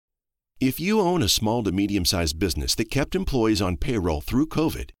If you own a small to medium-sized business that kept employees on payroll through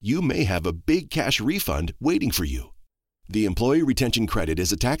COVID, you may have a big cash refund waiting for you. The Employee Retention Credit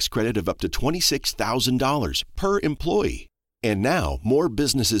is a tax credit of up to $26,000 per employee. And now, more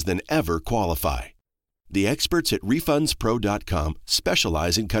businesses than ever qualify. The experts at RefundsPro.com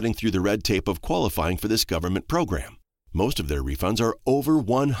specialize in cutting through the red tape of qualifying for this government program. Most of their refunds are over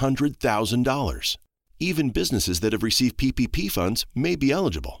 $100,000. Even businesses that have received PPP funds may be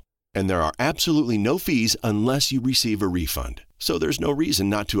eligible. And there are absolutely no fees unless you receive a refund. So there's no reason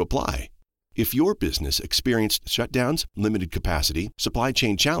not to apply. If your business experienced shutdowns, limited capacity, supply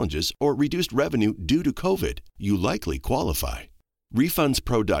chain challenges, or reduced revenue due to COVID, you likely qualify.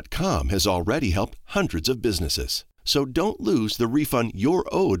 RefundsPro.com has already helped hundreds of businesses. So don't lose the refund you're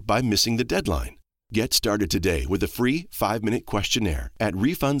owed by missing the deadline. Get started today with a free 5-minute questionnaire at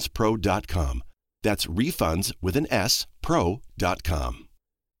RefundsPro.com. That's refunds with an S, pro.com.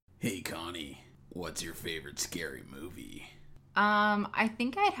 Hey, Connie, what's your favorite scary movie? I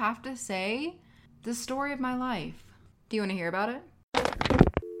think I'd have to say The Story of My Life. Do you want to hear about it?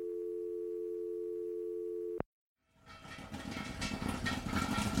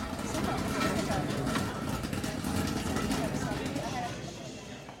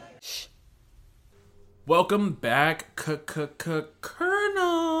 Welcome back, Colonels.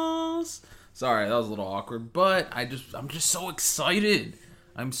 Sorry, that was a little awkward, but I'm just so excited.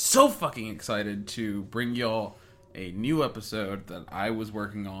 I'm so fucking excited to bring y'all a new episode that I was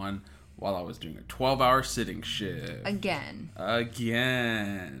working on while I was doing a 12-hour sitting shift. Again.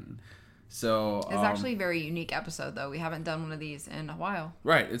 So it's actually a very unique episode, though. We haven't done one of these in a while.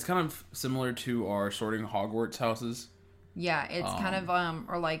 Right. It's kind of similar to our sorting Hogwarts houses. Yeah, it's kind of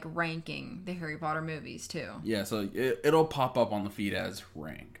or like ranking the Harry Potter movies too. Yeah, so it'll pop up on the feed as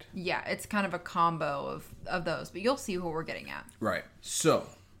ranked. Yeah, it's kind of a combo of those, but you'll see what we're getting at. Right. So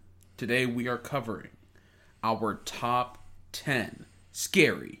today we are covering our top 10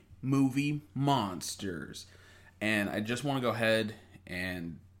 scary movie monsters. And I just want to go ahead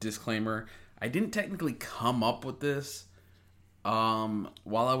and disclaimer, I didn't technically come up with this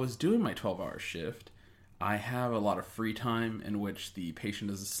while I was doing my 12-hour shift. I have a lot of free time in which the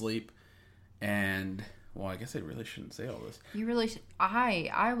patient is asleep, and, well, I guess I really shouldn't say all this. You really should.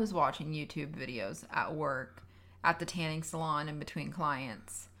 I was watching YouTube videos at work, at the tanning salon, in between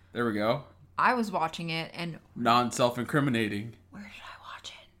clients. There we go. I was watching it, and... Non-self-incriminating. Where did I watch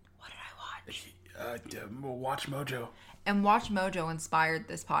it? What did I watch? Watch Mojo. And Watch Mojo inspired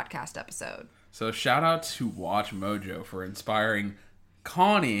this podcast episode. So shout out to Watch Mojo for inspiring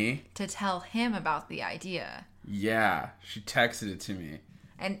Connie to tell him about the idea. Yeah, she texted it to me.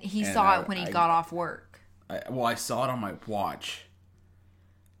 And he saw it when he got off work. I saw it on my watch.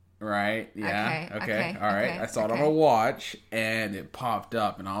 Right? Yeah. Okay. All right. I saw it on a watch and it popped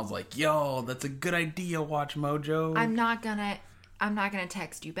up and I was like, "Yo, that's a good idea, Watch Mojo." I'm not going to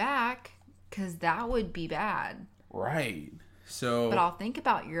text you back cuz that would be bad. Right. So but I'll think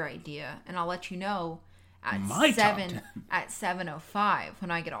about your idea and I'll let you know at 7:05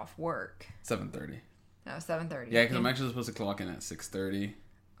 when I get off work. 7:30. No, 7:30. Yeah, because I'm actually supposed to clock in at 6:30.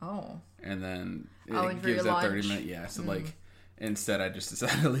 Oh. And then it gives that 30-minute. Yeah, so like instead I just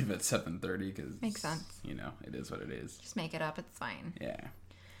decided to leave at 7:30 because makes sense. You know, it is what it is. Just make it up. It's fine. Yeah.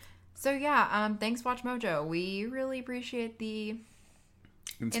 So yeah, thanks Watch Mojo. We really appreciate the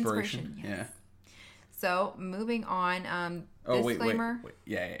inspiration. Yes. Yeah. So moving on. Disclaimer. Wait.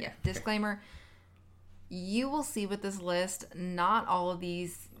 Yeah. Disclaimer. You will see with this list, not all of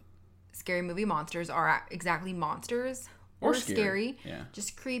these scary movie monsters are exactly monsters or scary. Yeah.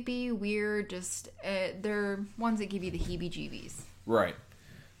 Just creepy, weird, just they're ones that give you the heebie-jeebies. Right.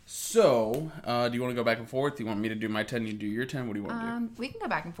 So, do you want to go back and forth? Do you want me to do my 10, you do your 10? What do you want to do? We can go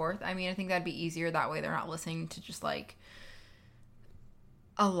back and forth. I mean, I think that'd be easier. That way they're not listening to just like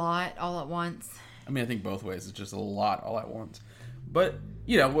a lot all at once. I mean, I think both ways. It's just a lot all at once. But,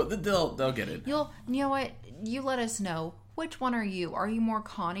 you know, they'll get it. You know what? You let us know. Which one are you? Are you more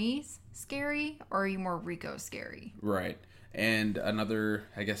Connie's scary or are you more Rico scary? Right. And another,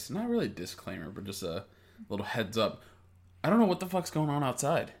 I guess, not really a disclaimer, but just a little heads up. I don't know what the fuck's going on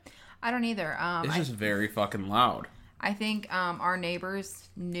outside. I don't either. It's just very fucking loud. I think our neighbors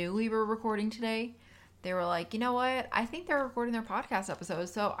knew we were recording today. They were like, you know what? I think they're recording their podcast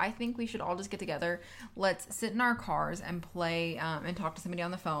episodes, so I think we should all just get together. Let's sit in our cars and play and talk to somebody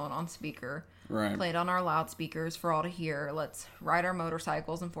on the phone on speaker. Right. Play it on our loudspeakers for all to hear. Let's ride our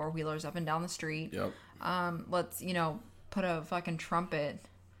motorcycles and four-wheelers up and down the street. Yep. Let's, put a fucking trumpet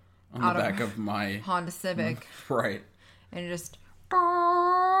on the back of my Honda Civic. Right. And just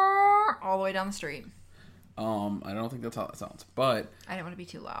all the way down the street. I don't think that's how that sounds, but I didn't want to be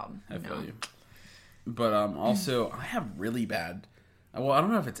too loud. I feel you. But also, I have really bad. Well, I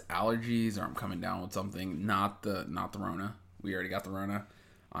don't know if it's allergies or I'm coming down with something. Not the Rona. We already got the Rona.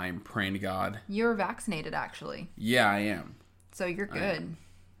 I'm praying to God. You're vaccinated, actually. Yeah, I am. So you're good.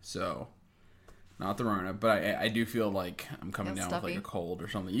 So, not the Rona, but I do feel like I'm coming down stuffy. with like a cold or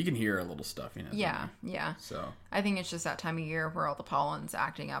something. You can hear a little stuffiness. Yeah, yeah. So I think it's just that time of year where all the pollen's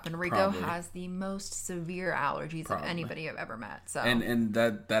acting up, and Rico Probably. has the most severe allergies Probably. of anybody I've ever met. So and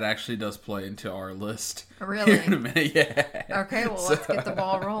that actually does play into our list. Really? Here in a minute, yeah. Okay, well, let's get the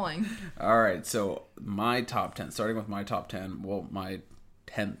ball rolling. All right, so my top 10, starting with my top 10, well, my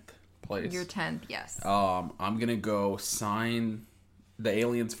 10th place. Your 10th, yes. I'm gonna go Sign, the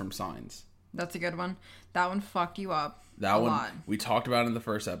aliens from Signs. That's a good one. That one fucked you up. That a one lot. we talked about in the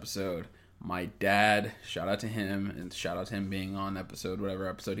first episode. My dad, shout out to him, and shout out to him being on whatever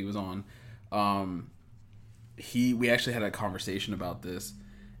episode he was on. We actually had a conversation about this,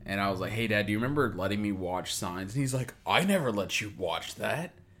 and I was like, "Hey, Dad, do you remember letting me watch Signs?" And he's like, "I never let you watch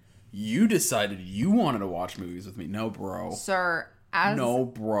that. You decided you wanted to watch movies with me." No, bro. Sir, as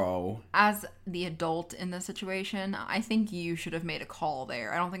the adult in this situation, I think you should have made a call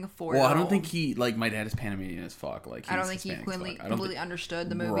there. I don't think a 4-year-old... Well, I don't think he, like, my dad is Panamanian as fuck. Like, I don't think he completely understood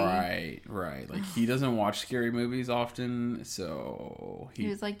the movie. Right. Like, he doesn't watch scary movies often, so he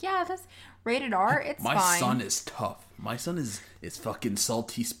was like, yeah, that's rated R, it's fine. My son is tough. My son is fucking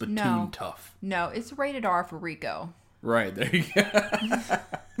salty spittoon tough. No, it's rated R for Rico. Right, there you go.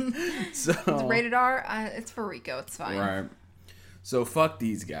 So, it's rated R, it's for Rico, it's fine. Right. So fuck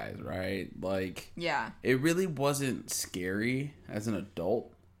these guys, right? Like, yeah, it really wasn't scary as an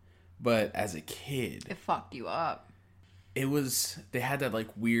adult, but as a kid, it fucked you up. It was. They had that like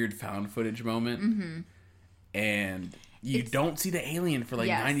weird found footage moment, and you don't see the alien for like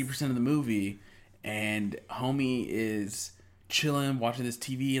 90% of the movie, and homie is chilling watching this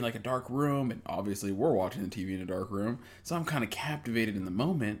TV in like a dark room, and obviously we're watching the TV in a dark room, so I'm kind of captivated in the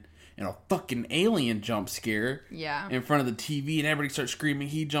moment. And a fucking alien jump scare in front of the TV, and everybody starts screaming.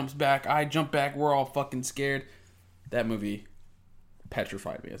 He jumps back, I jump back, we're all fucking scared. That movie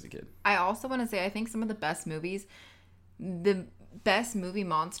petrified me as a kid. I also want to say, I think some of the best movies, the best movie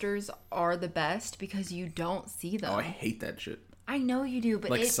monsters are the best because you don't see them. Oh, I hate that shit. I know you do, but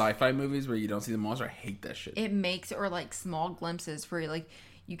like sci-fi movies where you don't see the monster, I hate that shit. It makes, or like small glimpses where like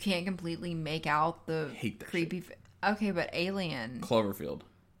you can't completely make out the creepy. Okay, but Alien. Cloverfield.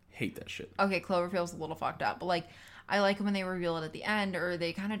 Hate that shit. Okay, Cloverfield's a little fucked up, but like I like when they reveal it at the end, or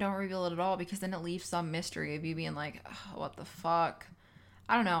they kind of don't reveal it at all, because then it leaves some mystery of you being like, oh, what the fuck.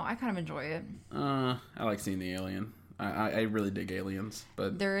 I don't know. I kind of enjoy it. I like seeing the alien. I really dig aliens,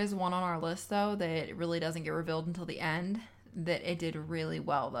 but there is one on our list though that really doesn't get revealed until the end. That it did really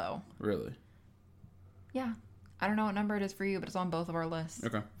well though. Really? Yeah. I don't know what number it is for you, but it's on both of our lists.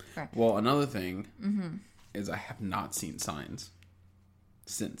 Okay. Well, another thing is I have not seen Signs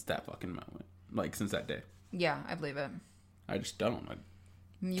since that fucking moment. Like, since that day. Yeah, I believe it. I just don't.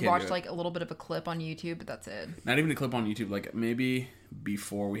 You watched, like, a little bit of a clip on YouTube, but that's it. Not even a clip on YouTube. Like, maybe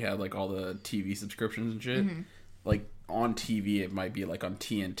before we had, like, all the TV subscriptions and shit. Like, on TV, it might be, like, on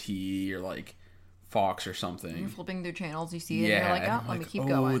TNT or, like, Fox or something. You're flipping through channels, you see it, and you're like, oh, let me keep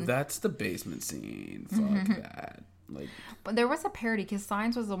going. Oh, that's the basement scene. Fuck that. Like, but there was a parody, because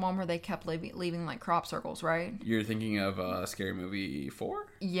Signs was the one where they kept leaving like crop circles, right? You're thinking of Scary Movie 4?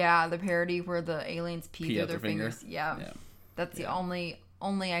 Yeah, the parody where the aliens pee through their fingers. Yeah. That's the only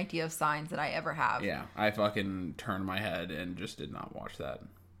idea of Signs that I ever have. Yeah, I fucking turned my head and just did not watch that.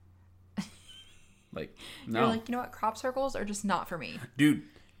 Like, no. You're like, you know what? Crop circles are just not for me. Dude,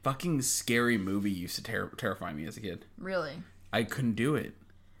 fucking Scary Movie used to terrify me as a kid. Really? I couldn't do it.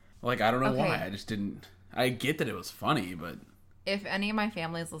 Like, I don't know why. I just didn't. I get that it was funny, but... If any of my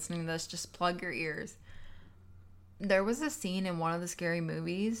family is listening to this, just plug your ears. There was a scene in one of the Scary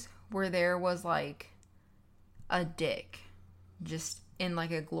Movies where there was, like, a dick just in,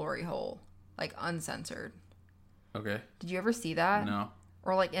 like, a glory hole. Like, uncensored. Okay. Did you ever see that? No.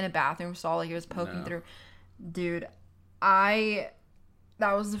 Or, like, in a bathroom stall, like, he was poking through. Dude, that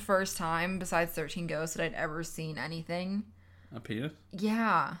was the first time, besides 13 Ghosts, that I'd ever seen anything. A penis?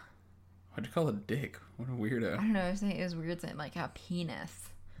 Yeah. Why'd you call it a dick? What a weirdo. I don't know. It was weird saying, like, a penis.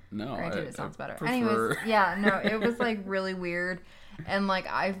 No. Granted, it sounds better. Prefer... Anyways, yeah, no, it was, like, really weird. And, like,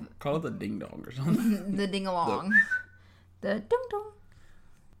 Call it the ding-dong or something. The ding-along. The ding-dong.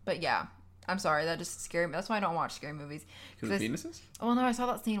 But, yeah. I'm sorry. That just scared me. That's why I don't watch scary movies. Because of penises? Well, no, I saw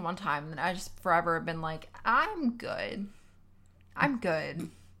that scene one time, and I just forever have been like, I'm good. I'm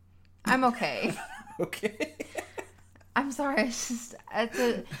okay. Okay. I'm sorry. It's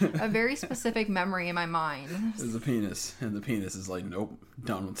a very specific memory in my mind. There's a penis, and the penis is like, nope,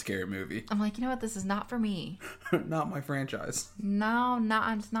 done with scary movie. I'm like, you know what? This is not for me. Not my franchise. No,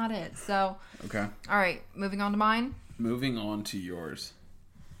 it's not it. So, Okay. all right, moving on to mine. Moving on to yours.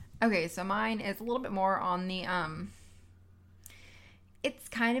 Okay, so mine is a little bit more on the it's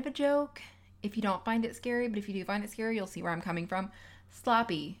kind of a joke if you don't find it scary, but if you do find it scary, you'll see where I'm coming from.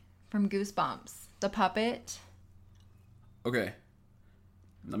 Slappy from Goosebumps, the puppet. Okay.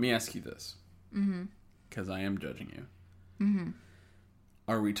 Let me ask you this. Because I am judging you.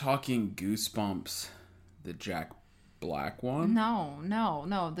 Are we talking Goosebumps, the Jack Black one? No.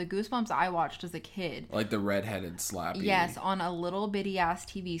 The Goosebumps I watched as a kid. Like the redheaded Slappy? Yes, on a little bitty ass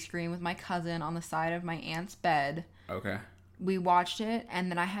TV screen with my cousin on the side of my aunt's bed. Okay. We watched it,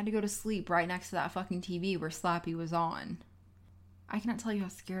 and then I had to go to sleep right next to that fucking TV where Slappy was on. I cannot tell you how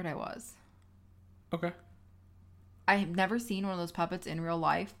scared I was. Okay. I have never seen one of those puppets in real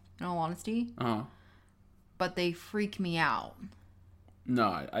life, in all honesty. Uh-huh. But they freak me out.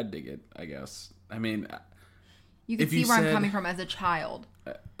 No, I dig it, I guess. I mean, You can if see you where I'm said- coming from as a child.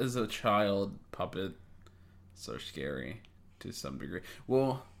 as a child, puppet, so scary to some degree.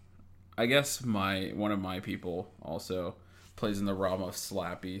 Well, I guess one of my people also plays in the realm of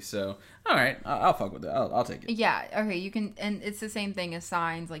Slappy, so all right, I'll fuck with it. I'll take it. Yeah, okay, you can, and it's the same thing as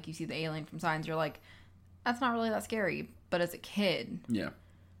Signs. Like, you see the alien from Signs, you're like, that's not really that scary. But as a kid, Yeah,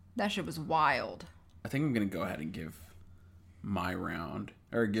 that shit was wild. I think I'm gonna go ahead and give my round,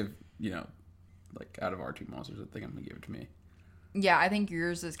 or give, like out of our two monsters, I think I'm gonna give it to me. Yeah, I think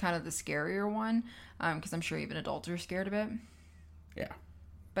yours is kind of the scarier one, because I'm sure even adults are scared of it. Yeah.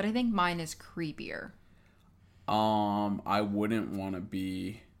 But I think mine is creepier. I wouldn't want to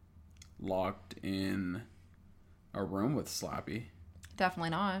be locked in a room with Slappy. Definitely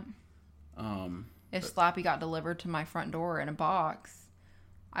not. If Slappy got delivered to my front door in a box,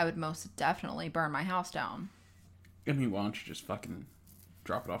 I would most definitely burn my house down. I mean, why don't you just fucking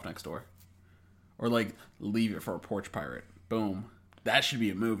drop it off next door? Or, like, leave it for a porch pirate. Boom. That should be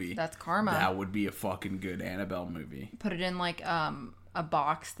a movie. That's karma. That would be a fucking good Annabelle movie. Put it in like a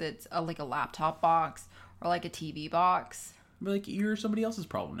box that's like a laptop box or like a TV box. But, like, you're somebody else's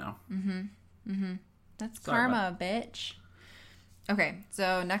problem now. That's Sorry karma, bitch. Okay,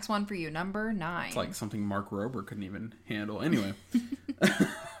 so next one for you, number 9. It's like something Mark Rober couldn't even handle. Anyway.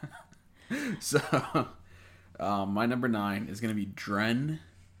 So, my number 9 is going to be Dren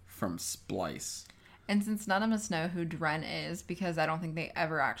from Splice. And since none of us know who Dren is, because I don't think they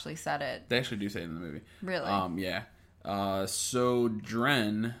ever actually said it. They actually do say it in the movie. Really? Yeah. So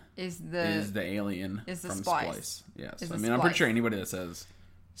Dren Is the alien is the from Splice. Splice. Yes. Is I the mean, I'm pretty Splice. sure anybody that says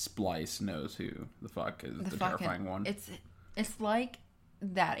Splice knows who the fuck is the terrifying one. It's like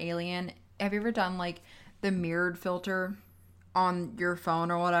that alien. Have you ever done like the mirrored filter on your phone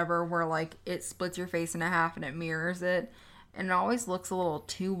or whatever, where like it splits your face in half and it mirrors it, and it always looks a little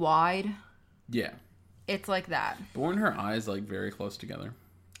too wide? Yeah. It's like that. But weren't her eyes like very close together?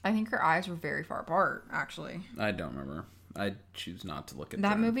 I think her eyes were very far apart, actually. I don't remember. I choose not to look at That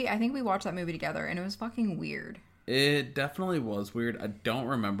Dren. movie, I think we watched that movie together, and it was fucking weird. It definitely was weird. I don't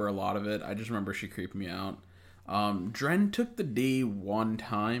remember a lot of it. I just remember she creeped me out. Dren took the D one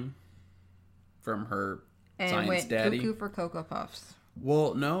time from her And science went daddy. cuckoo for Cocoa Puffs.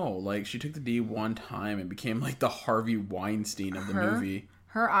 Well, no, like she took the D one time and became like the Harvey Weinstein of the movie.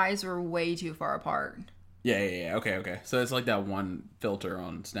 Her eyes were way too far apart. Yeah. Okay. So it's like that one filter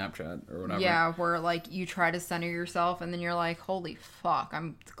on Snapchat or whatever. Yeah, where like you try to center yourself and then you're like, holy fuck,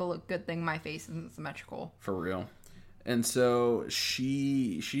 it's a good thing my face isn't symmetrical. For real. And so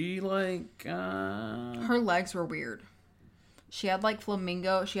she like Her legs were weird. She had like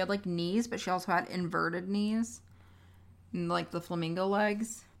knees, but she also had inverted knees. And like the flamingo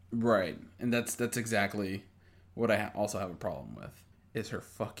legs. right. And that's exactly what I also have a problem with. Is her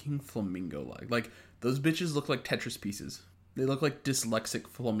fucking flamingo leg. Like, those bitches look like Tetris pieces. They look like dyslexic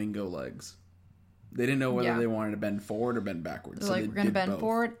flamingo legs. They didn't know whether they wanted to bend forward or bend backwards. They're So like, they we're gonna did bend both.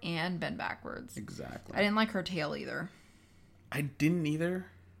 forward and bend backwards. Exactly. I didn't like her tail either. I didn't either,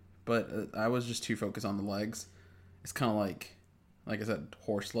 but I was just too focused on the legs. It's kind of like I said,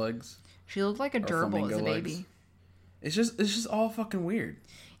 horse legs. She looked like a gerbil as a flamingo baby. legs. It's just all fucking weird.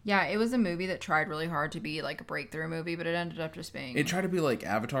 Yeah, it was a movie that tried really hard to be like a breakthrough movie, but it ended up just being... It tried to be like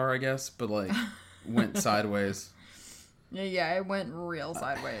Avatar, I guess, but like went sideways. Yeah, it went real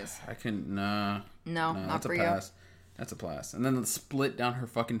sideways. I can No, Not that's for a you. pass. That's a pass. And then the split down her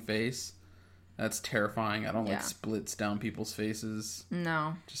fucking face. That's terrifying. I don't Yeah. like splits down people's faces.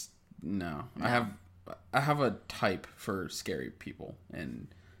 No. Just no. I have a type for scary people, and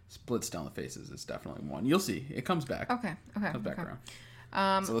splits down the faces is definitely one. You'll see. It comes back. Okay. Comes back Okay.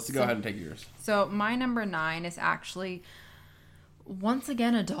 around. So let's go ahead and take yours. So my number 9 is actually, once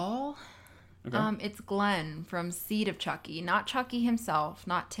again, a doll. Okay. It's Glenn from Seed of Chucky. Not Chucky himself,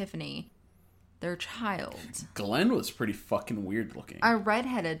 not Tiffany. Their child. Glenn was pretty fucking weird looking. A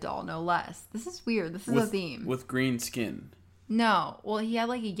redheaded doll, no less. This is weird. This is a theme. With green skin. No. Well, he had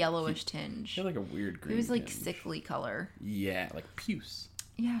like a yellowish tinge. He had like a weird green He was like tinge. sickly color. Yeah, like puce.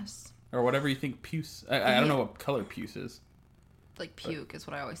 Yes. Or whatever you think puce... I don't know what color puce is. Like puke is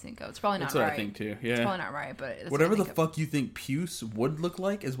what I always think of. It's probably not That's right. what I think too, yeah. It's probably not right, but it's Whatever the what I think of. fuck you think puce would look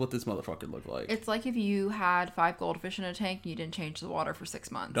like is what this motherfucker looked like. It's like if you had 5 goldfish in a tank and you didn't change the water for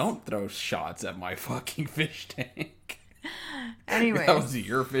 6 months. Don't throw shots at my fucking fish tank. Anyways. That was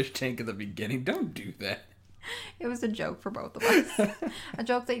your fish tank at the beginning. Don't do that. It was a joke for both of us. A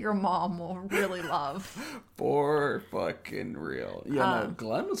joke that your mom will really love. For fucking real. Yeah, no,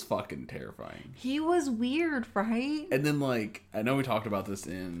 Glenn was fucking terrifying. He was weird, right? And then, like, I know we talked about this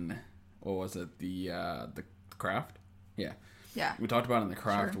in, what was it, the Craft? Yeah. Yeah. We talked about it in the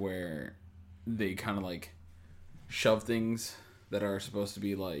Craft Sure. where they kind of, like, shove things that are supposed to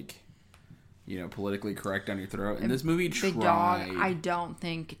be, like, you know, politically correct down your throat. And this movie tried. Big Dog, I don't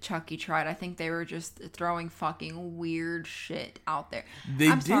think Chucky tried. I think they were just throwing fucking weird shit out there.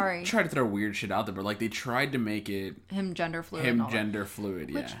 They did try to throw weird shit out there, but, like, they tried to make it Him gender fluid. him and all that. gender fluid,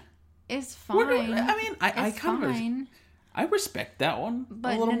 yeah. It's fine. I mean, I It's kind of... fine. I respect that one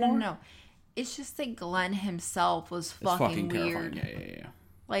But a little more. no. It's just that Glenn himself was It's fucking terrifying. weird. Yeah.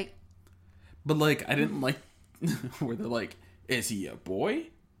 Like, But, like, I didn't like where they're like, is he a boy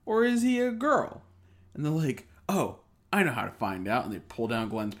or is he a girl? And they're like, oh, I know how to find out. And they pull down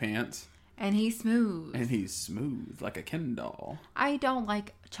Glenn's pants. and he's smooth. And he's smooth like a Ken doll. I don't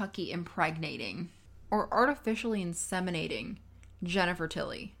like Chucky impregnating or artificially inseminating Jennifer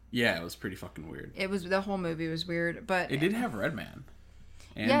Tilly. Yeah, it was pretty fucking weird. The whole movie was weird, but It did have Redman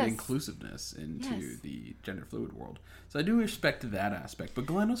and Yes. inclusiveness into Yes. the gender fluid world. So I do respect that aspect. But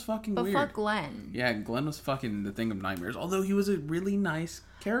Glenn was fucking but weird. fuck Glenn. Yeah, Glenn was fucking the thing of nightmares. Although he was a really nice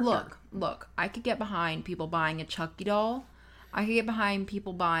character. Look, I could get behind people buying a Chucky doll. I could get behind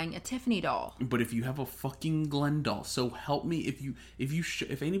people buying a Tiffany doll. But if you have a fucking Glenn doll, so help me,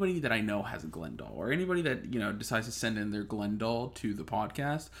 if anybody that I know has a Glenn doll, or anybody that, you know, decides to send in their Glenn doll to the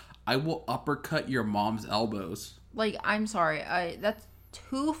podcast, I will uppercut your mom's elbows. Like, I'm sorry, that's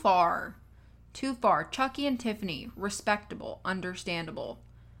too far. Too far. Chucky and Tiffany, respectable, understandable.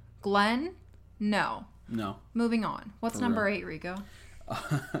 Glenn, no. No. Moving on. What's For number real. 8, Rico?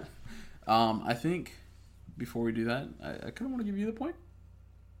 I think before we do that, I kind of want to give you the point.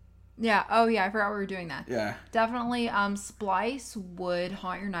 Yeah. Oh, yeah. I forgot we were doing that. Yeah. Definitely. Splice would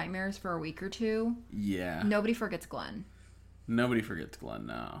haunt your nightmares for a week or two. Yeah. Nobody forgets Glenn, Nobody forgets Glenn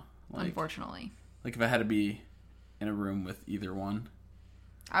now. unfortunately. Like if I had to be in a room with either one,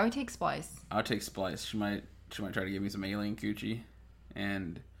 I would take Splice. I would take Splice. She might try to give me some alien coochie,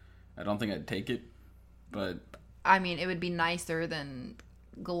 and I don't think I'd take it, but I mean, it would be nicer than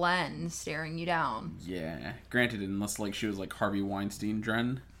Glenn staring you down. yeah. Granted, unless like she was like Harvey Weinstein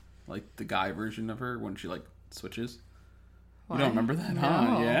Dren, like the guy version of her when she like switches. What? You don't remember that, No.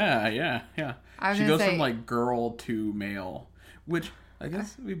 huh? Yeah. I was She gonna goes from say- like girl to male, which I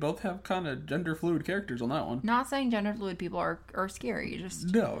guess we both have kind of gender fluid characters on that one. Not saying gender fluid people are scary. Just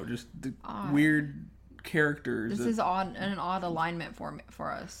No, just the weird characters. this is an odd alignment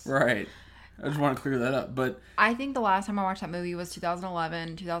for us. Right. I just want to clear that up, but I think the last time I watched that movie was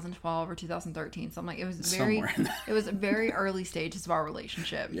 2011, 2012, or 2013. Something like it was very Somewhere in there. it was very early stages of our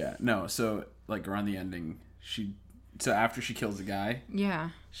relationship. yeah, no. So like around the ending, so after she kills the guy, Yeah.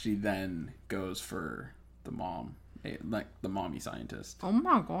 she then goes for the mom, like the mommy scientist, Oh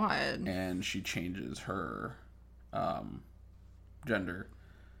my god. and she changes her gender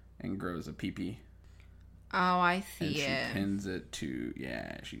and grows a pee-pee. Oh, I And see she it. pins it to,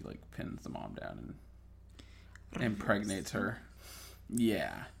 she like pins the mom down and impregnates her.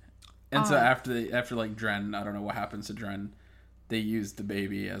 Yeah. And so after like Dren, I don't know what happens to Dren, they use the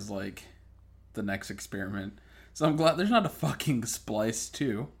baby as like the next experiment. So I'm glad there's not a fucking Splice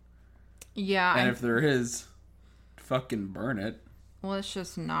too. Yeah. And if there is, fucking burn it. Let's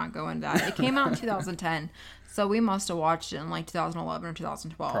just not go into that. It came out in 2010, so we must have watched it in like 2011 or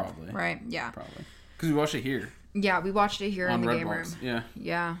 2012. Probably. Right? Yeah. Probably. Because we watched it here. Yeah, we watched it here in On the game room. Redbox. Yeah.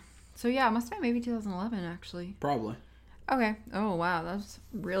 Yeah. So yeah, it must have been maybe 2011 actually. Probably. Okay. Oh wow, that's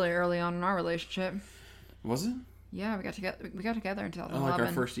really early on in our relationship. Was it? Yeah, we got together in 2011. Oh, like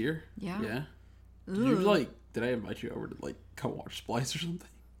our first year? Yeah. Yeah. Did Ooh. you like, did I invite you over to like come watch Splice or something?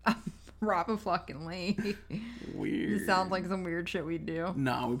 Robin fucking Lee. Weird. It sounds like some weird shit we'd do.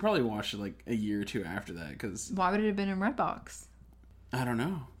 No, we probably watched it like a year or two after that because Why would it have been in Redbox? I don't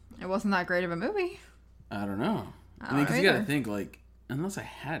know. It wasn't that great of a movie. I don't know. I I mean, don't because you got to either. think like, unless I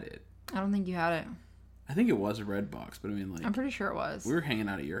had it, I don't think you had it. I think it was a Redbox, but I mean, like, I'm pretty sure it was. we were hanging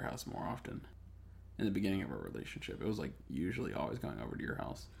out at your house more often in the beginning of our relationship. It was like usually always going over to your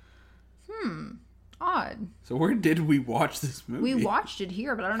house. Odd. So where did we watch this movie? We watched it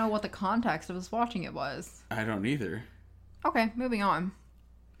here, but I don't know what the context of us watching it was. I don't either. Okay, moving on.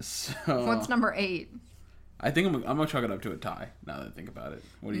 So What's number 8? I think I'm gonna chalk it up to a tie. Now that I think about it,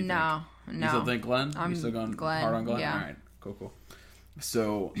 what do you think? No. You still think Glenn? I'm you still going Glenn, hard on Glenn? yeah. All right, cool.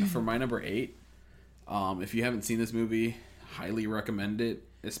 So for my number 8, if you haven't seen this movie, highly recommend it.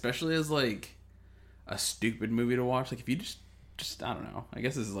 Especially as like a stupid movie to watch. Like if you just I don't know. I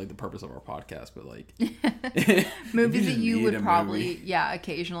guess this is like the purpose of our podcast, but like Movies that just you need would a probably, movie.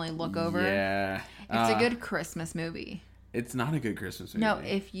 occasionally look over. Yeah, It's a good Christmas movie. It's not a good Christmas movie. No,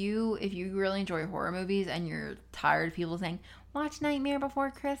 if you really enjoy horror movies and you're tired of people saying, watch Nightmare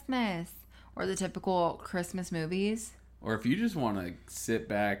Before Christmas, or the typical Christmas movies. Or if you just want to sit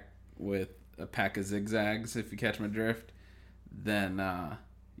back with a pack of zigzags, if you catch my drift, then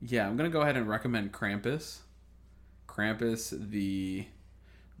yeah, I'm gonna go ahead and recommend Krampus. Krampus, the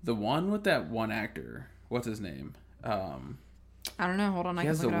one with that one actor. What's his name? I don't know. Hold on, I He can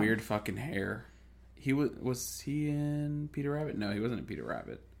has the look it up. weird fucking hair. He was he in Peter Rabbit? No, he wasn't in Peter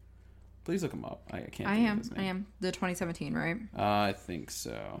Rabbit. Please look him up. I can't. I think am. Of his name. I am. The 2017, right? I think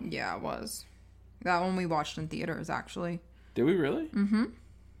so. Yeah, it was. That one we watched in theaters, actually. Did we really? Mm-hmm.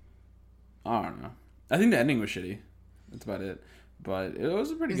 I don't know. I think the ending was shitty. That's about it. But it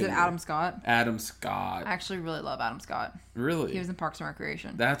was a pretty Is good it movie. Adam Scott? Adam Scott. I actually really love Adam Scott. Really? He was in Parks and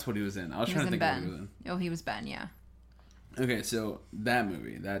Recreation. That's what he was in. I was He trying was to in think of what he was Ben. in. Oh, he was Ben, yeah. Okay, so that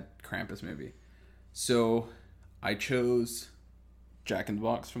movie, that Krampus movie. So I chose Jack in the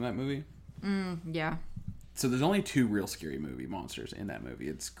Box from that movie. Yeah. So there's only 2 real scary movie monsters in that movie.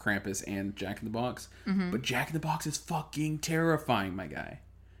 It's Krampus and Jack in the Box. But Jack in the Box is fucking terrifying, my guy.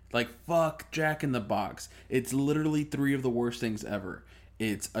 Like, fuck Jack in the Box. It's literally 3 of the worst things ever.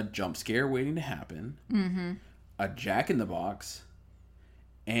 It's a jump scare waiting to happen, a Jack in the Box,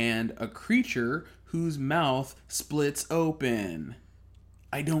 and a creature whose mouth splits open.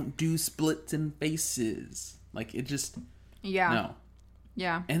 I don't do splits in faces. Like, it just... Yeah. No.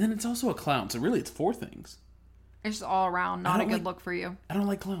 Yeah. And then it's also a clown. So really, it's 4 things. It's just all around not a don't good like- look for you. I don't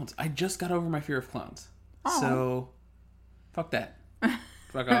like clowns. I just got over my fear of clowns. Oh. So, fuck that.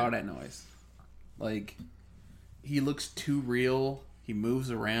 Fuck all that noise. Like, he looks too real. He moves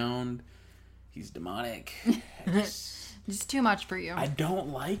around. He's demonic. Just too much for you. I don't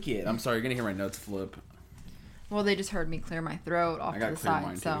like it. I'm sorry, you're going to hear my notes flip. Well, they just heard me clear my throat off I to got the to clear side,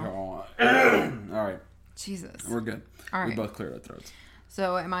 mine, too. so... All right. Jesus. We're good. All We right. both cleared our throats.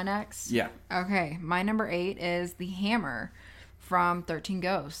 So, am I next? Yeah. Okay, my number 8 is The Hammer from 13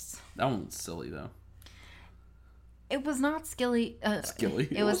 Ghosts. That one's silly, though. It was not skilly. Skilly?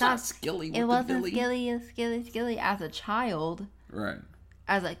 It was not skilly with It the wasn't Billy. skilly as a child, Right.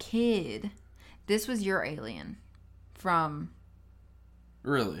 as a kid. This was your alien from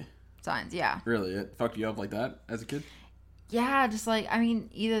Really? Signs, yeah. Really? It fucked you up like that as a kid? Yeah, just like, I mean,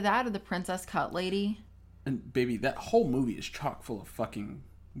 either that or the Princess Cut Lady. And baby, that whole movie is chock full of fucking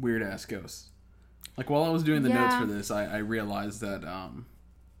weird ass ghosts. Like while I was doing the notes Yeah. for this, I realized that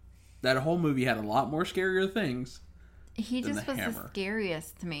that whole movie had a lot more scarier things. He Than just the was the Hammer.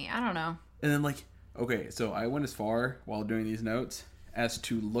 scariest to me. I don't know. And then like, okay, so I went as far while doing these notes as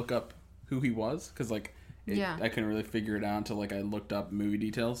to look up who he was because like Yeah. I couldn't really figure it out until like I looked up movie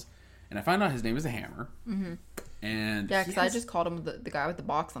details, and I found out his name is the Hammer. Mm-hmm. And Yeah, he because I has- just called him the guy with the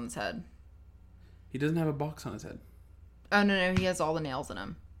box on his head. he doesn't have a box on his head. Oh, no, he has all the nails in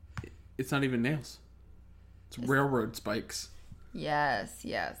him. It's not even nails. It's railroad spikes. Yes.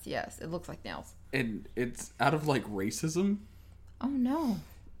 It looks like nails. And it's out of like racism. Oh, no.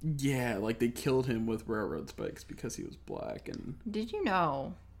 Yeah, like they killed him with railroad spikes because he was black. And Did you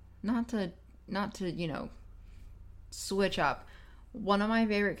know, not to, you know, switch up. One of my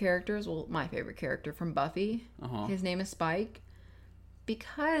favorite characters, well, my favorite character from Buffy, his name is Spike,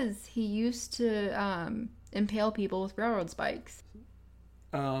 because he used to impale people with railroad spikes.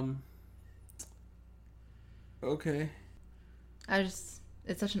 okay, It's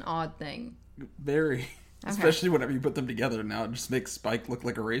such an odd thing. very. Especially whenever you put them together now, it just makes Spike look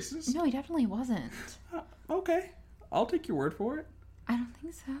like a racist. No, he definitely wasn't. Okay, I'll take your word for it. I don't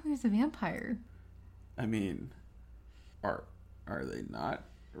think so. He was a vampire. I mean, are they not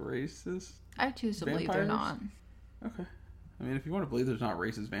racist? I choose to believe they're Vampires? not. Okay, I mean, if you want to believe there's not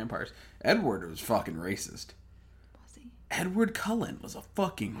racist vampires, Edward was fucking racist. Was he? Edward Cullen was a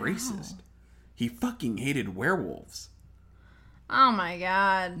fucking racist. He fucking hated werewolves. Oh my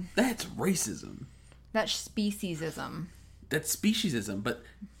god. That's racism. That's speciesism. That's speciesism. But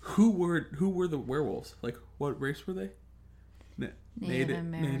who were the werewolves? Like, what race were they?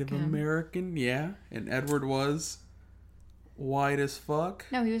 Native American, yeah. And Edward was white as fuck.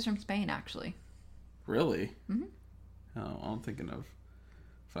 No, he was from Spain, actually. Really? Mm-hmm. Oh, I'm thinking of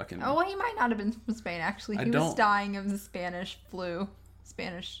fucking... Oh, well, he might not have been from Spain, actually. He was dying of the Spanish flu.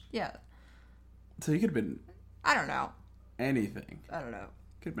 Spanish, yeah. So he could have been... I don't know. Anything. I don't know.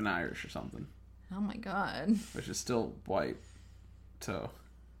 Could have been Irish or something. Oh my god. Which is still white. So...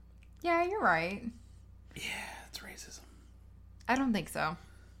 Yeah, you're right. Yeah, it's racism. I don't think so.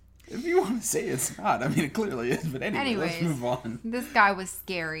 If you want to say it's not, I mean, it clearly is. But anyway, let's move on. This guy was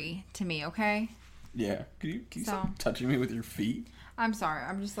scary to me, okay? Yeah. Can you stop touching me with your feet? I'm sorry.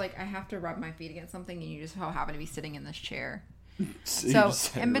 I'm just like, I have to rub my feet against something, and you just happen to be sitting in this chair. So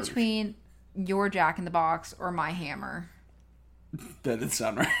in between your Jack in the Box or my hammer. That didn't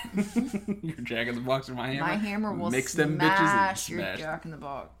sound right. Your Jack in the Box or my hammer? My hammer will mix smash them bitches and smash your Jack in the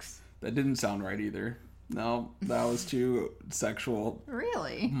Box. That didn't sound right either. No, that was too sexual.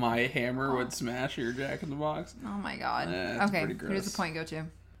 Really? My hammer would smash your Jack in the Box. Oh my god. Okay, who does the point go to?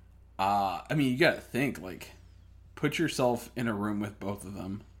 I mean, you gotta think, like, put yourself in a room with both of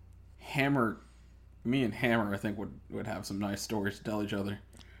them. Me and Hammer, I think, would have some nice stories to tell each other.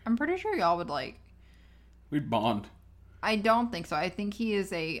 I'm pretty sure y'all would, like... We'd bond. I don't think so. I think he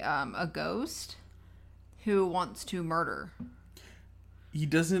is a ghost who wants to murder. He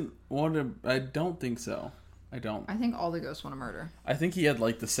doesn't want to... I don't think so. I don't. I think all the ghosts want to murder. I think he had,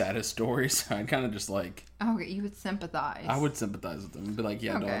 like, the saddest stories. I'd kind of just, like... Okay, you would sympathize. I would sympathize with him and be like,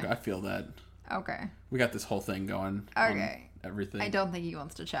 yeah, dog, I feel that. Okay. We got this whole thing going. Okay. Everything. I don't think he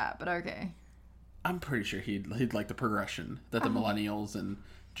wants to chat, but okay. I'm pretty sure he'd like the progression that the millennials and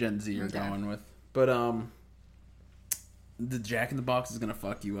Gen Z are going with. But, the Jack in the Box is going to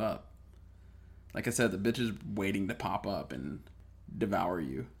fuck you up. Like I said, the bitch is waiting to pop up and devour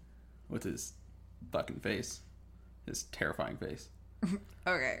you with his fucking face. His terrifying face.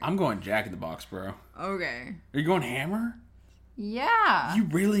 Okay. I'm going Jack in the Box, bro. Okay. Are you going Hammer? Yeah. You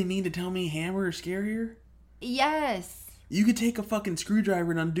really mean to tell me Hammer is scarier? Yes. You could take a fucking screwdriver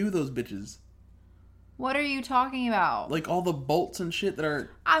and undo those bitches. What are you talking about? Like all the bolts and shit that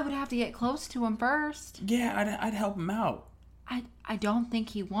are... I would have to get close to him first. Yeah, I'd help him out. I don't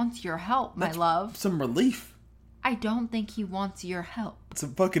think he wants your help, my love. Some relief. I don't think he wants your help. It's a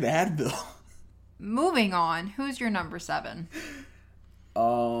fucking Advil. Moving on. Who's your number 7?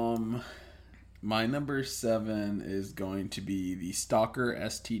 My number 7 is going to be the Stalker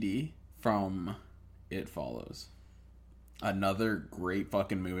STD from It Follows. Another great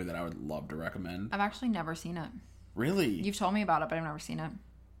fucking movie that I would love to recommend. I've actually never seen it. Really? You've told me about it, but I've never seen it.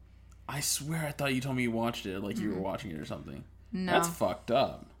 I swear I thought you told me you watched it, like you were watching it or something. No. That's fucked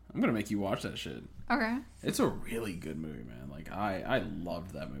up. I'm gonna make you watch that shit. Okay. It's a really good movie, man. Like, I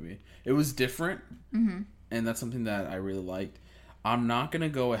loved that movie. It was different, and that's something that I really liked. I'm not gonna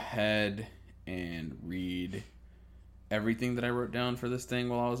go ahead and read everything that I wrote down for this thing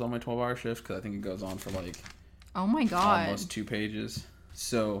while I was on my 12-hour shift, because I think it goes on for, like... Oh my god. Almost 2 pages.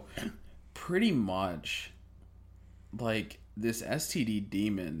 So, pretty much, like, this STD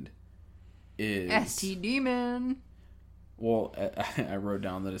demon is... ST demon. Well, I wrote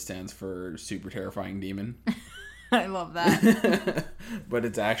down that it stands for super terrifying demon. I love that. But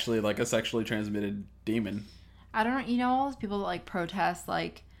it's actually, like, a sexually transmitted demon. I don't know. You know all those people that, like, protest,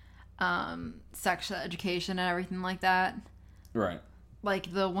 like, sex education and everything like that? Right.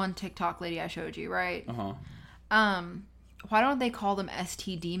 Like the one TikTok lady I showed you, right? Uh-huh. Why don't they call them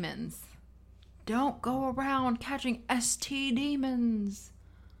ST demons? Don't go around catching ST demons.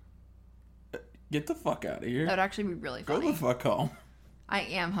 Get the fuck out of here. That would actually be really funny. Go the fuck home. I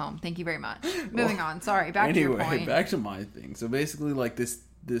am home. Thank you very much. Moving on. Sorry. Back to your point. Anyway, back to my thing. So basically, like, this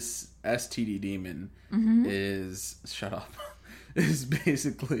STD demon is... Shut up. Is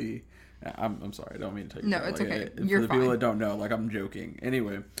basically... I'm sorry. I don't mean to tell you. No, that. it's like, okay. For You're the fine. people that don't know, like, I'm joking.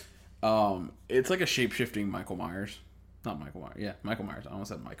 Anyway, it's like a shape-shifting Michael Myers. Not Michael Myers. Yeah, Michael Myers. I almost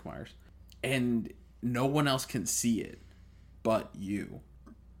said Mike Myers. And no one else can see it but you.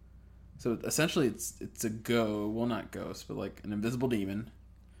 So essentially, it's a not ghost, but like an invisible demon,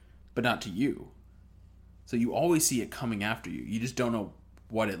 but not to you. So you always see it coming after you. You just don't know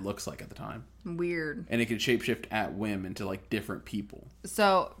what it looks like at the time. Weird. And it can shapeshift at whim into, like, different people.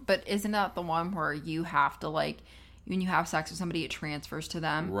 So, but isn't that the one where you have to, like, when you have sex with somebody, it transfers to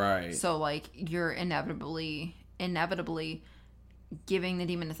them? Right. So, like, you're inevitably giving the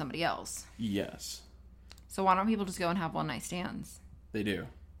demon to somebody else. Yes. So why don't people just go and have one night stands? They do.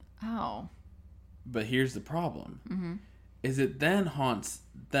 Oh. But here's the problem. Is it then haunts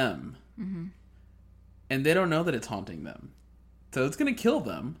them. And they don't know that it's haunting them. So it's going to kill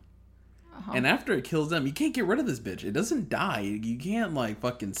them. And after it kills them, you can't get rid of this bitch. It doesn't die. You can't, like,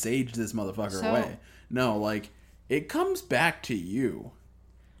 fucking sage this motherfucker away. No, like, it comes back to you.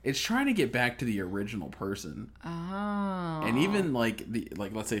 It's trying to get back to the original person. Oh. And even, like,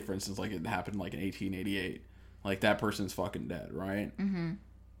 let's say, for instance, like, it happened, like, in 1888. Like, that person's fucking dead, right?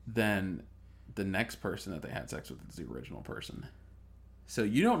 Then the next person that they had sex with is the original person. So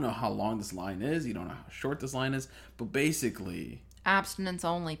you don't know how long this line is. You don't know how short this line is. But basically... abstinence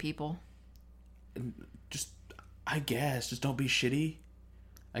only, people. Just, I guess, just don't be shitty.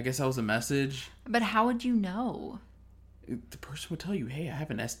 I guess that was a message. But how would you know? The person would tell you, hey, I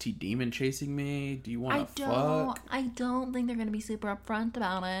have an ST demon chasing me. Do you want to fuck? I don't think they're going to be super upfront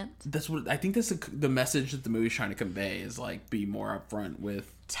about it. That's what, I think that's the message that the movie's trying to convey is, like, be more upfront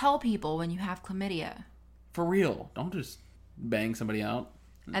with. Tell people when you have chlamydia. For real. Don't just bang somebody out.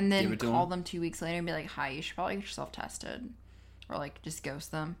 And then call them 2 weeks later and be like, hi, you should probably get yourself tested. Or, like, just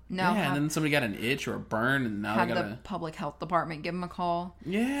ghost them. No. Yeah, and then somebody got an itch or a burn, and now they got the public health department give them a call.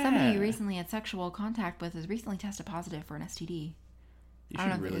 Yeah. Somebody you recently had sexual contact with has recently tested positive for an STD. You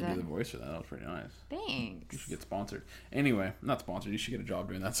should really do the voice for that. That was pretty nice. Thanks. You should get sponsored. Anyway, not sponsored. You should get a job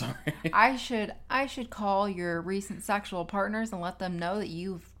doing that. Sorry. I should call your recent sexual partners and let them know that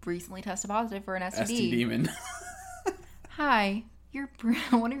you've recently tested positive for an STD. ST demon. Hi.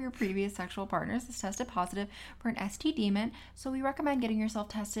 One of your previous sexual partners has tested positive for an ST demon, so we recommend getting yourself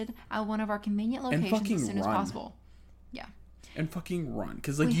tested at one of our convenient locations as soon as possible. Yeah. And fucking run.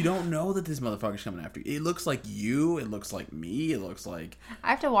 Because, like, you don't know that this motherfucker's coming after you. It looks like you. It looks like me. It looks like... I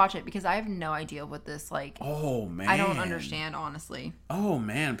have to watch it because I have no idea what this, like... Oh, man. I don't understand, honestly. Oh,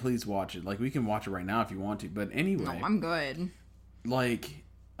 man. Please watch it. Like, we can watch it right now if you want to. But anyway... No, I'm good. Like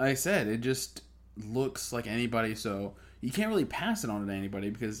I said, it just looks like anybody, so... You can't really pass it on to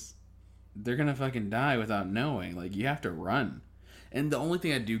anybody because they're going to fucking die without knowing. Like, you have to run. And the only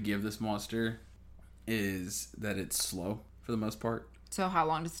thing I do give this monster is that it's slow for the most part. So how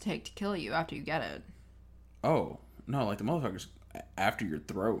long does it take to kill you after you get it? Oh, no, like the motherfucker's after your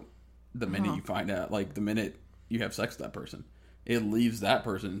throat the minute you find out. Like, the minute you have sex with that person. It leaves that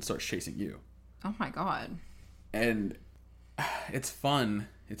person and starts chasing you. Oh, my God. And it's fun.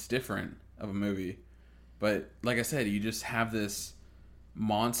 It's different of a movie. But, like I said, you just have this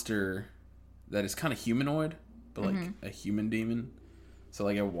monster that is kind of humanoid, but, like, a human demon. So,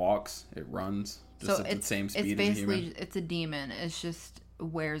 like, it walks, it runs, just at the same speed as a human. It's a demon. It's just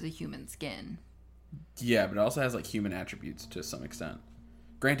wears a human skin. Yeah, but it also has, like, human attributes to some extent.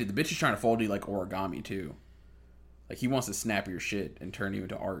 Granted, the bitch is trying to fold you like origami, too. Like, he wants to snap your shit and turn you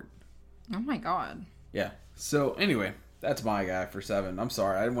into art. Oh, my God. Yeah. So, anyway... That's my guy for 7. I'm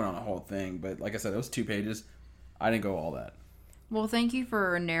sorry, I went on a whole thing, but like I said, it was 2 pages. I didn't go all that. Well, thank you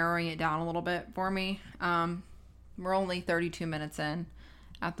for narrowing it down a little bit for me. We're only 32 minutes in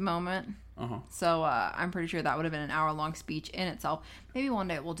at the moment. So I'm pretty sure that would have been an hour-long speech in itself. Maybe one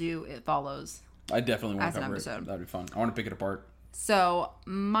day we'll do It Follows. I definitely want to cover it. That'd be fun. I want to pick it apart. So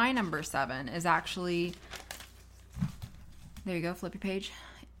my number 7 is actually... There you go, flip your page.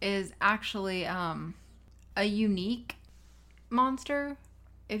 Is actually a unique... monster,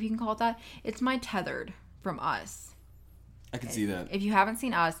 if you can call it that. It's My Tethered from Us. I can see that. If you haven't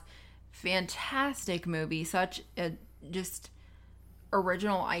seen Us, fantastic movie. Such a just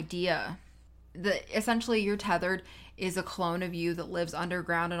original idea. Essentially, your tethered is a clone of you that lives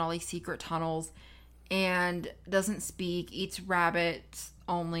underground in all these secret tunnels and doesn't speak, eats rabbits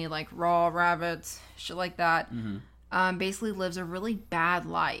only, like raw rabbits, shit like that. Basically lives a really bad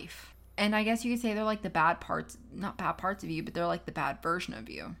life. And I guess you could say they're like the bad parts, not bad parts of you, but they're like the bad version of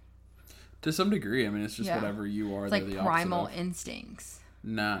you. To some degree. I mean, it's just whatever you are. It's like primal instincts.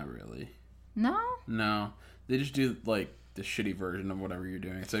 Not really. No? No. They just do like the shitty version of whatever you're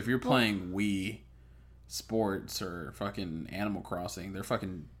doing. So if you're playing Wii Sports or fucking Animal Crossing, they're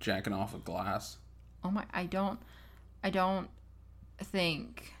fucking jacking off with glass. Oh my, I don't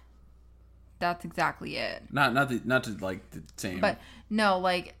think... That's exactly it. Not to like the same. But no,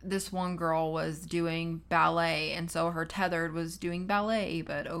 like this one girl was doing ballet, and so her tethered was doing ballet,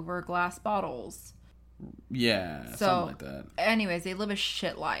 but over glass bottles. Yeah, something like that. Anyways, they live a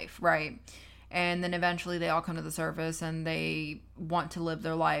shit life, right? And then eventually they all come to the surface, and they want to live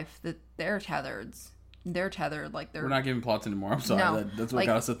their life that they're tethered. They're tethered, like they're... We're not giving plots anymore. I'm sorry. No, that's what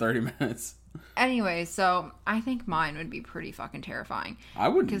got us to 30 minutes. Anyway, so I think mine would be pretty fucking terrifying. I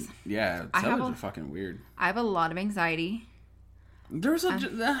wouldn't. Yeah, tethered are fucking weird. I have a lot of anxiety. There's a...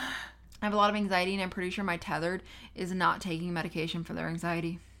 I have a lot of anxiety, and I'm pretty sure my tethered is not taking medication for their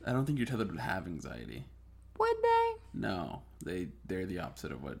anxiety. I don't think your tethered would have anxiety. Would they? No. They're the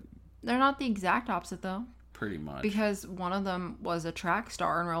opposite of what... They're not the exact opposite, though. Pretty much. Because one of them was a track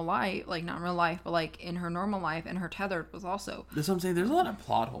star in real life. Like, not in real life, but, like, in her normal life. And her tethered was also. That's what I'm saying. There's a lot of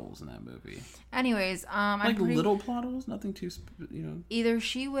plot holes in that movie. Anyways, like little plot holes? Nothing too, Either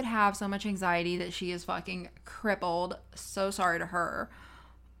she would have so much anxiety that she is fucking crippled. So sorry to her.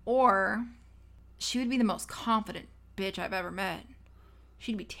 Or she would be the most confident bitch I've ever met.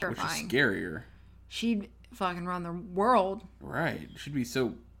 She'd be terrifying. Which is scarier. She'd fucking run the world. Right. She'd be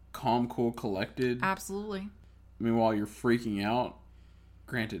so calm, cool, collected. Absolutely. I mean, while you're freaking out,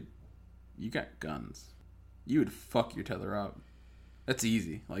 granted, you got guns. You would fuck your tether up. That's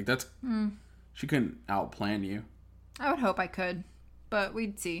easy. Like, that's... She couldn't outplan you. I would hope I could, but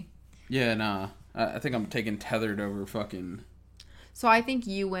we'd see. Yeah, nah. I think I'm taking tethered over fucking... So I think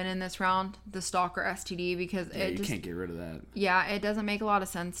you win in this round, the stalker STD, because you can't get rid of that. Yeah, it doesn't make a lot of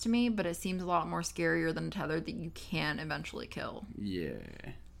sense to me, but it seems a lot more scarier than a tethered that you can eventually kill. Yeah.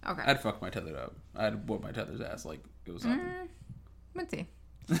 Okay. I'd fuck my tethered up. I'd whoop my tether's ass like it was nothing. Let's see.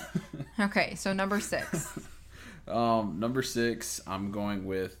 Okay, so number 6. Number 6, I'm going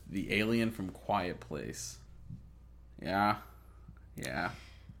with the alien from Quiet Place. Yeah.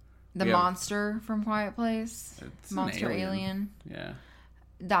 The monster from Quiet Place. It's Monster alien. Yeah.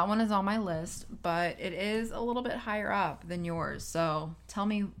 That one is on my list, but it is a little bit higher up than yours. So tell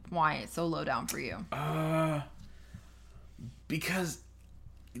me why it's so low down for you. Because,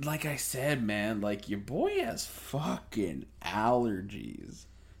 like I said, man, like your boy has fucking allergies.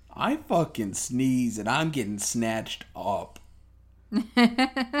 I fucking sneeze and I'm getting snatched up.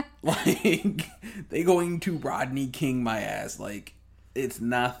 Like, they going to Rodney King my ass. Like, it's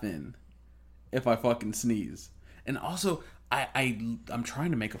nothing if I fucking sneeze. And also, I'm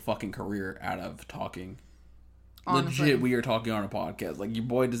trying to make a fucking career out of talking. Honestly. Legit, we are talking on a podcast. Like, your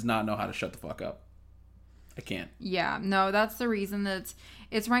boy does not know how to shut the fuck up. I can't. Yeah, no, that's the reason that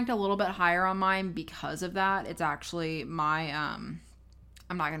it's ranked a little bit higher on mine because of that. It's actually my, I'm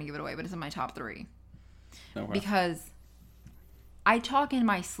not going to give it away, but it's in my top 3. Okay. Because I talk in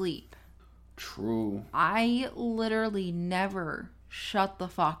my sleep. True. I literally never shut the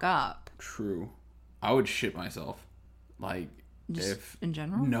fuck up. True. I would shit myself. Like, just if... in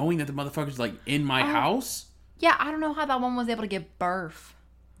general? Knowing that the motherfucker's, like, in my house? Yeah, I don't know how that one was able to give birth.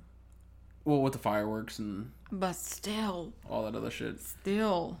 Well, with the fireworks and... But still. All that other shit.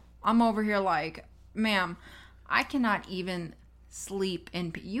 Still. I'm over here like, ma'am, I cannot even sleep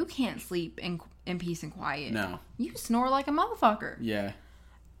in... You can't sleep in peace and quiet. No. You snore like a motherfucker. Yeah.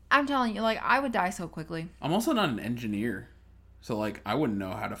 I'm telling you, like, I would die so quickly. I'm also not an engineer. So, like, I wouldn't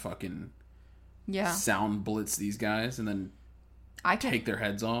know how to fucking... Yeah. Sound blitz these guys and then take their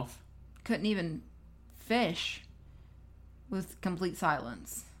heads off. Couldn't even fish with complete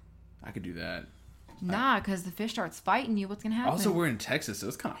silence. I could do that. Nah, because the fish starts fighting you. What's going to happen? Also, we're in Texas, so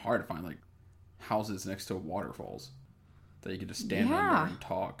it's kind of hard to find, like, houses next to waterfalls that you could just stand under and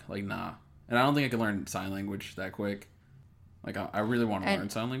talk. Like, nah. And I don't think I can learn sign language that quick. Like, I really want to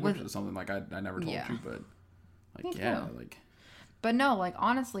learn sign language. It's something, like, I never told you, but, like, like... But no, like,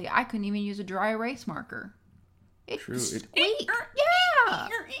 honestly, I couldn't even use a dry erase marker. True. Yeah!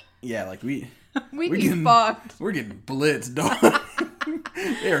 Yeah, like, we'd be fucked. We're getting blitzed, dog.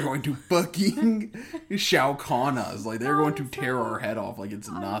 They're going to fucking Shao Kahn us. Like, they're going to tear our head off like it's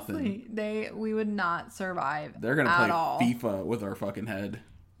nothing. We would not survive. They're going to play FIFA with our fucking head.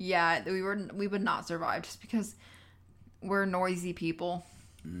 Yeah, we would not survive just because we're noisy people.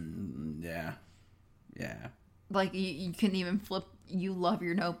 Yeah. Like, you couldn't even flip... You love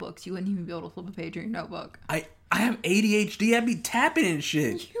your notebooks. You wouldn't even be able to flip a page in your notebook. I have ADHD. I'd be tapping and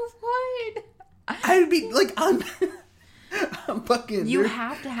shit. You would. I'd be, like, I'm fucking... You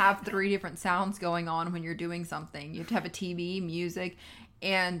have to have 3 different sounds going on when you're doing something. You have to have a TV, music,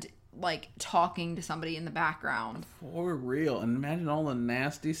 and, like, talking to somebody in the background. For real. And imagine all the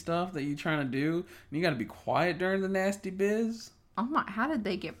nasty stuff that you're trying to do. And you gotta be quiet during the nasty biz. Oh my... How did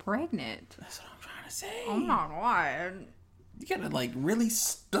they get pregnant? That's what I'm trying to say. Oh my God. You gotta, like, really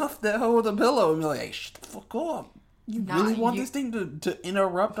stuff that hoe with a pillow and be like, hey, shut the fuck up. You really want this thing to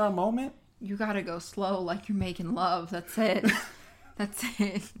interrupt our moment? You gotta go slow like you're making love. That's it. That's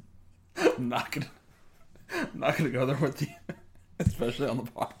it. I'm not gonna go there with you. Especially on the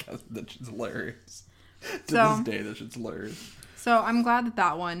podcast. That shit's hilarious. To this day, that shit's hilarious. So I'm glad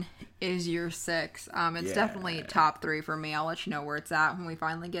that one is your 6. It's definitely top 3 for me. I'll let you know where it's at when we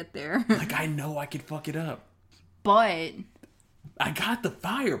finally get there. Like, I know I could fuck it up. But I got the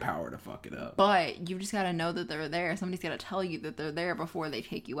firepower to fuck it up. But you just gotta know that they're there. Somebody's gotta tell you that they're there before they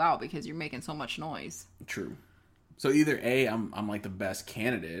take you out because you're making so much noise. True. So either A, I'm like the best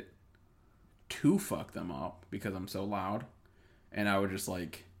candidate to fuck them up because I'm so loud, and I would just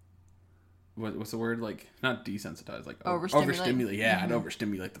like, what's the word? Like, not desensitize, like overstimulate. Yeah, I'd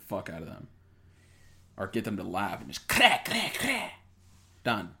overstimulate the fuck out of them, or get them to laugh and just crack, crack, crack.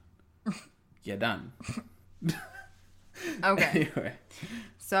 Done. Yeah, done. Okay. Anyway,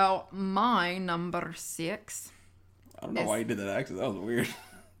 So my number 6 I don't know why you did that accent. That was weird.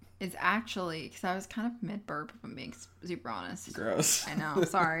 is actually because I was kind of mid burp, if I'm being super honest. Gross. I know.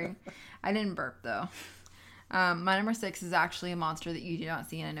 Sorry, I didn't burp though. My number 6 is actually a monster that you do not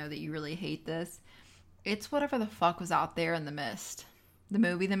see, and I know that you really hate this. It's whatever the fuck was out there in The Mist, the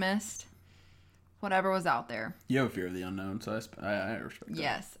movie The Mist. Whatever was out there. You have a fear of the unknown, so I respect that.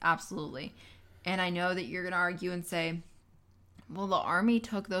 Yes, absolutely. And I know that you're going to argue and say, well, the army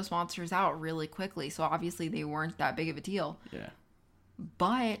took those monsters out really quickly, so obviously they weren't that big of a deal. Yeah.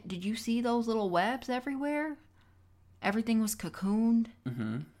 But did you see those little webs everywhere? Everything was cocooned.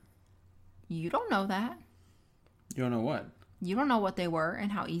 Mm-hmm. You don't know that. You don't know what? You don't know what they were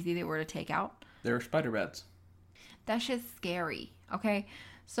and how easy they were to take out. They were spider bats. That shit's scary, okay?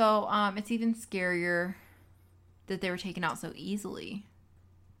 So, it's even scarier that they were taken out so easily.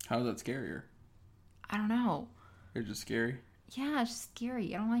 How is that scarier? I don't know. They're just scary. Yeah, it's just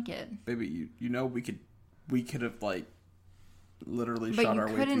scary. I don't like it. Baby, you know we could have like literally shot our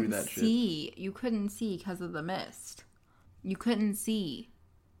way through that shit. You couldn't see because of the mist. You couldn't see.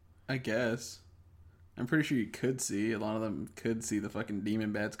 I guess. I'm pretty sure you could see. A lot of them could see the fucking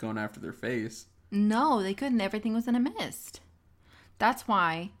demon bats going after their face. No, they couldn't. Everything was in a mist. That's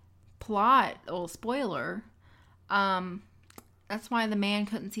why spoiler, that's why the man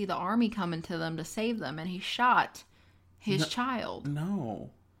couldn't see the army coming to them to save them, and he shot his child. No.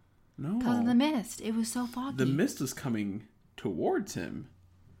 Because of the mist. It was so foggy. The mist was coming towards him.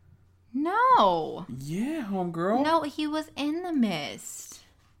 No. Yeah, homegirl. No, he was in the mist.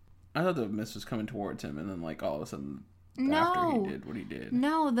 I thought the mist was coming towards him, and then like all of a sudden, No. after he did what he did.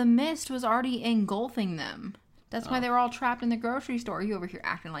 No, the mist was already engulfing them. That's why they were all trapped in the grocery store. You over here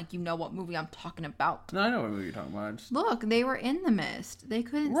acting like you know what movie I'm talking about. No, I know what movie you're talking about. Look, they were in the mist. They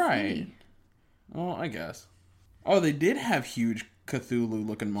couldn't see. Well, I guess. Oh, they did have huge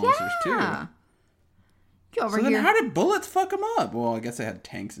Cthulhu-looking monsters, too. You over So here. then how did bullets fuck them up? Well, I guess they had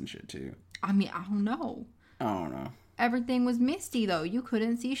tanks and shit, too. I mean, I don't know. I don't know. Everything was misty, though. You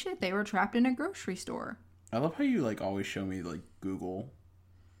couldn't see shit. They were trapped in a grocery store. I love how you, like, always show me, like, Google,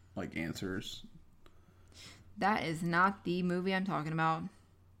 like, answers. That is not the movie I'm talking about.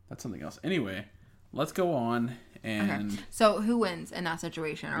 That's something else. Anyway, let's go on and... Okay. So, who wins in that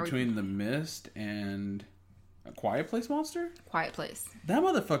situation? Between The Mist and A Quiet Place Monster? Quiet Place. That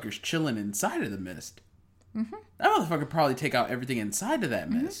motherfucker's chilling inside of the mist. Mm-hmm. That motherfucker probably take out everything inside of that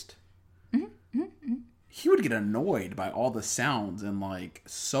mist. Mm-hmm. He would get annoyed by all the sounds and, like,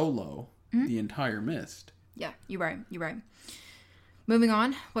 solo the entire mist. Yeah, you're right. You're right. Moving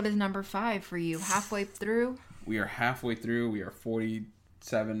on. What is number 5 for you? Halfway through? We are halfway through. We are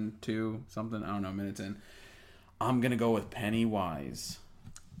 47 to something. I don't know, minutes in. I'm going to go with Pennywise.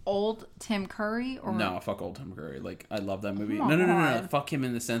 Old Tim Curry? Or No, fuck old Tim Curry. Like, I love that movie. Oh, No. Fuck him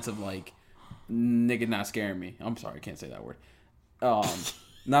in the sense of, like, nigga not scaring me. I'm sorry, I can't say that word.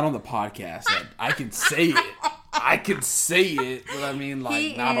 Not on the podcast. I can say it. I can say it, but I mean,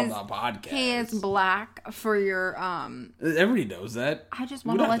 like, not on the podcast. He is black for your, Everybody knows that. I just We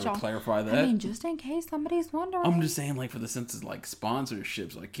want don't to have let y'all clarify that. I mean, just in case somebody's wondering. I'm just saying, like, for the sense of, like,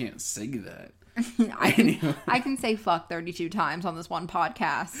 sponsorships, I can't say that. I can say fuck 32 times on this one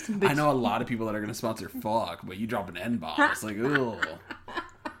podcast. I know a lot of people that are going to sponsor fuck, but you drop an N-bomb. It's like, ugh.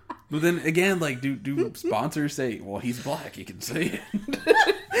 But then again, like, do sponsors say, well, he's black, he can say it.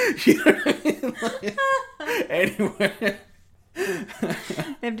 You know what I mean? Like, anyway.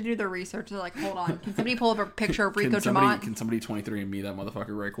 They have to do their research. They're like, hold on. Can somebody pull up a picture of Rico Jamont? Can somebody 23andMe that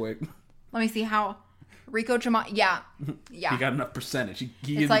motherfucker right quick? Let me see how. Rico Jamont. Yeah. He got enough percentage.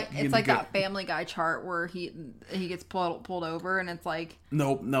 It's like that Family Guy chart where he gets pulled over and it's like.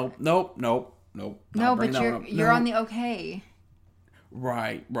 Nope. No, but you're on the okay.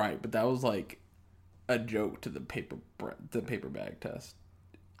 Right. But that was like a joke to the paper bag test.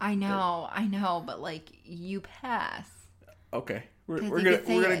 I know, but like you pass. Okay, we're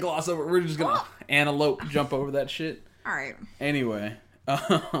gonna gloss over. We're just gonna antelope jump over that shit. All right. Anyway,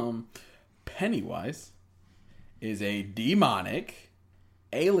 Pennywise is a demonic,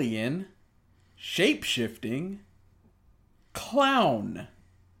 alien, shape-shifting clown.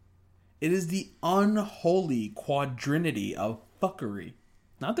 It is the unholy quadrinity of fuckery.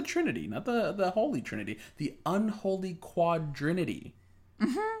 Not the Trinity, not the Holy Trinity. The unholy quadrinity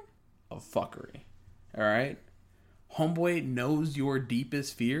of fuckery. Alright? Homeboy knows your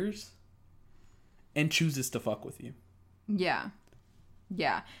deepest fears and chooses to fuck with you. Yeah.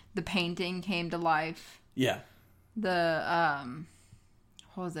 Yeah. The painting came to life. Yeah. The,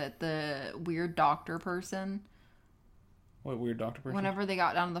 what was it? The weird doctor person. What weird doctor person? Whenever they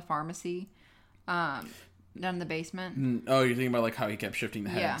got down to the pharmacy, down in the basement. Oh, you're thinking about like how he kept shifting the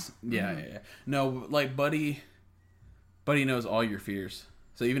heads. Yeah. Yeah. No, like Buddy knows all your fears.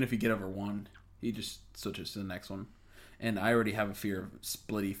 So even if you get over one, he just switches to the next one. And I already have a fear of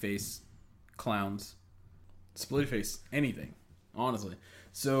splitty face clowns. Splitty face anything, honestly.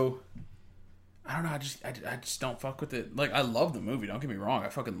 So I don't know. I just don't fuck with it. Like, I love the movie. Don't get me wrong. I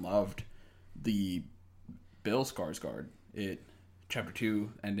fucking loved the Bill Skarsgård. Chapter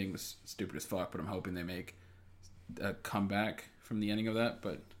 2 ending was stupid as fuck, but I'm hoping they make a comeback from the ending of that.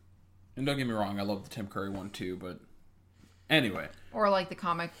 And don't get me wrong, I love the Tim Curry one too. But anyway, or like the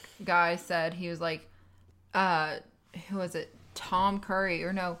comic guy said, he was like, who was it? Tom Curry,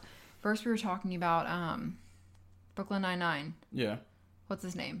 or no? First we were talking about Brooklyn Nine-Nine. Yeah. What's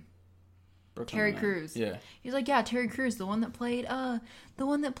his name? Brooklyn Terry Nine-Nine. Crews. Yeah. He's like, yeah, Terry Crews, the one that played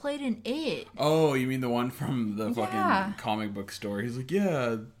in It. Oh, you mean the one from the fucking comic book store? He's like,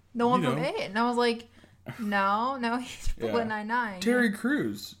 yeah. The one from It. And I was like, no, he's Brooklyn Nine-Nine. Terry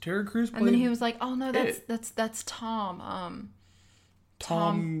Crews. Terry Crews played. And then he was like, oh no, It. that's Tom.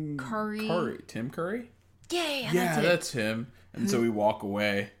 Tom Curry. Tim Curry? Yeah, that's him. And so we walk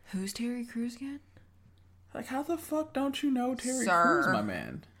away. Who's Terry Crews again? Like, how the fuck don't you know Terry Sir. Crews, my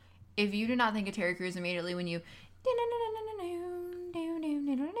man? If you do not think of Terry Crews immediately when you...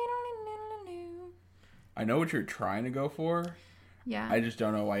 I know what you're trying to go for. Yeah. I just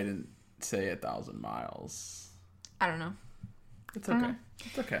don't know why you didn't say 1,000 miles. I don't know. It's okay.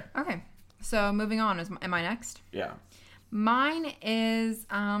 It's okay. Okay. So moving on. Am I next? Yeah. Mine is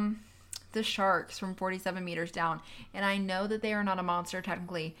the sharks from 47 meters down. And I know that they are not a monster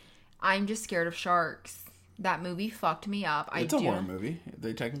technically. I'm just scared of sharks. That movie fucked me up. It's a horror movie.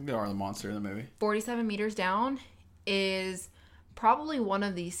 They technically are the monster in the movie. 47 meters down is probably one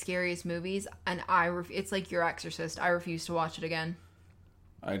of the scariest movies. And it's like Your Exorcist. I refuse to watch it again.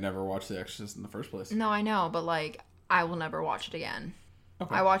 I never watched The Exorcist in the first place. No, I know. But like, I will never watch it again.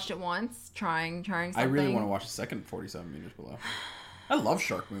 Okay. I watched it once, trying something. I really want to watch the second 47 meters below. I love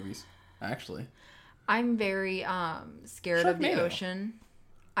shark movies, actually. I'm very scared of the ocean.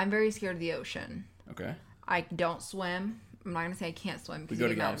 I'm very scared of the ocean. Okay. I don't swim. I'm not going to say I can't swim. We go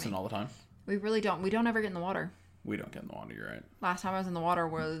to Galveston all the time. We really don't. We don't ever get in the water. We don't get in the water, you're right. Last time I was in the water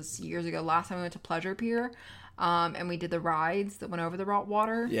was years ago. Last time we went to Pleasure Pier, and we did the rides that went over the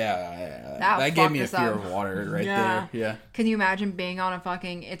water. Yeah. That gave me a us fear up. of water right there. Yeah. Can you imagine being on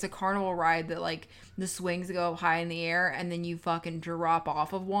it's a carnival ride that like the swings go up high in the air and then you fucking drop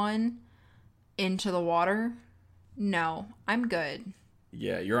off of one into the water? No, I'm good.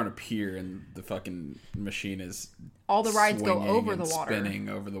 Yeah, you're on a pier and the fucking machine is all the rides go over the water, spinning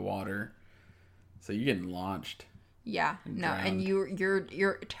over the water. So you're getting launched. Yeah, no, and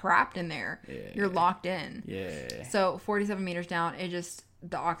you're trapped in there. Yeah. You're locked in. Yeah. So 47 meters down,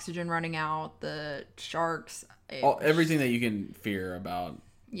 the oxygen running out, the sharks, everything that you can fear about.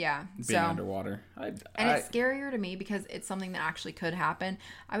 Yeah, being underwater. It's scarier to me because it's something that actually could happen.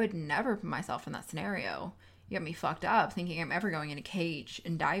 I would never put myself in that scenario. You got me fucked up thinking I'm ever going in a cage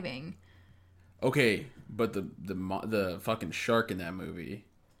and diving. Okay, but the fucking shark in that movie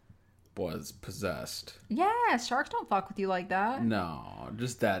was possessed. Yeah, sharks don't fuck with you like that. No,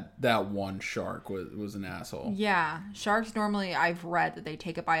 just that one shark was an asshole. Yeah, sharks normally, I've read that they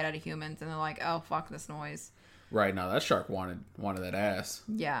take a bite out of humans and they're like, oh, fuck this noise. Right, now that shark wanted that ass.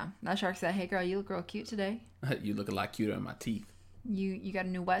 Yeah, that shark said, hey girl, you look real cute today. You look a lot cuter in my teeth. You got a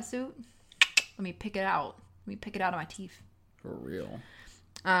new wetsuit? Let me pick it out. Let me pick it out of my teeth. For real.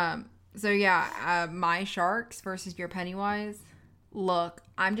 So yeah, my sharks versus your Pennywise. Look,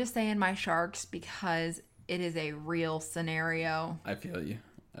 I'm just saying my sharks because it is a real scenario. I feel you.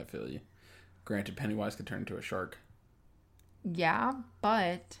 Granted, Pennywise could turn into a shark. Yeah,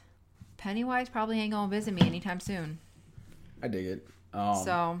 but Pennywise probably ain't gonna visit me anytime soon. I dig it.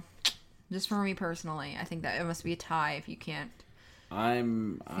 So, just for me personally, I think that it must be a tie if you can't.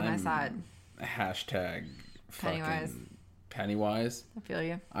 I'm my side. Hashtag Pennywise. Pennywise. I feel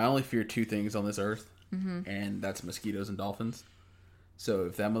you. I only fear two things on this earth, and that's mosquitoes and dolphins. So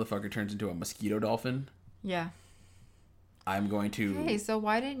if that motherfucker turns into a mosquito dolphin, yeah, I'm going to. Hey, so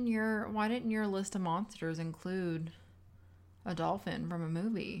why didn't your list of monsters include a dolphin from a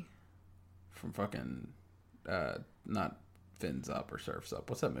movie? From fucking, not fins up or surfs up.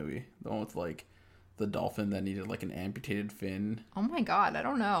 What's that movie? The one with like the dolphin that needed like an amputated fin. Oh my god, I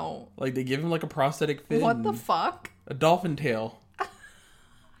don't know. Like they give him like a prosthetic fin. What the fuck? A dolphin tail.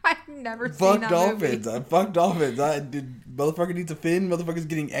 I've never seen Fuck that dolphins. movie. Fuck dolphins. Motherfucker needs a fin. Motherfucker's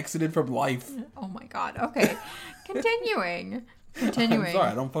getting exited from life. Oh my god. Okay. Continuing. I'm sorry,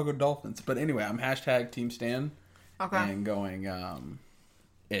 I don't fuck with dolphins. But anyway, I'm hashtag Team Stan. Okay. And going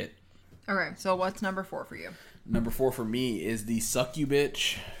it. Okay, so what's number 4 for you? Number 4 for me is the Suck You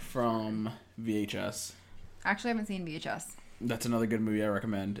Bitch from VHS. Actually, I haven't seen VHS. That's another good movie I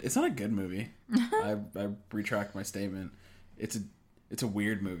recommend. It's not a good movie. I retract my statement. It's a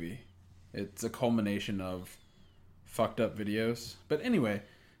weird movie. It's a culmination of fucked up videos. But anyway,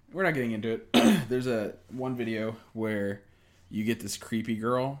 we're not getting into it. There's one video where you get this creepy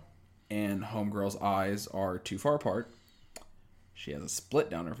girl and homegirl's eyes are too far apart. She has a split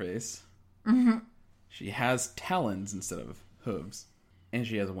down her face. Mm-hmm. She has talons instead of hooves. And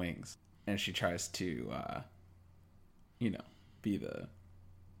she has wings. And she tries to, be the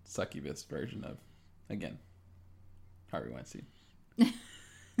succubus version of, again, Harvey Weinstein.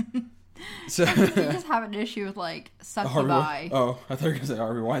 So You just have an issue with like succubi. Oh, I thought you were going to say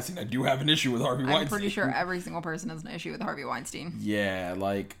Harvey Weinstein. I do have an issue with Harvey Weinstein. I'm pretty sure every single person has an issue with Harvey Weinstein. Yeah,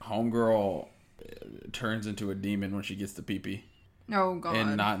 like homegirl turns into a demon when she gets the pee-pee. Oh god.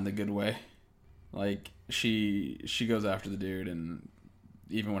 And not in the good way. Like she goes after the dude, and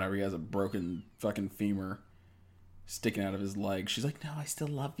even whenever he has a broken fucking femur sticking out of his leg, she's like, "No, I still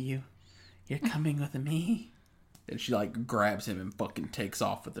love you. You're coming with me." And she like grabs him and fucking takes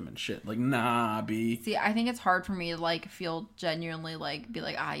off with him and shit. Like, nah, B. See, I think it's hard for me to like feel genuinely like be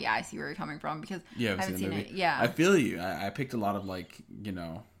like, yeah, I see where you're coming from because I haven't seen it. Yeah, I feel you. I picked a lot of like,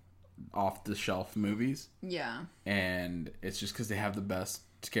 off the shelf movies. Yeah. And it's just because they have the best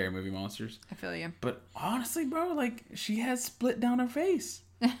scary movie monsters. I feel you. But honestly, bro, like she has split down her face.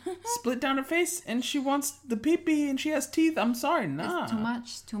 Split down her face, and she wants the pee-pee, and she has teeth. I'm sorry, nah.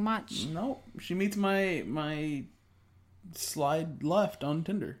 It's too much. No, she meets my slide left on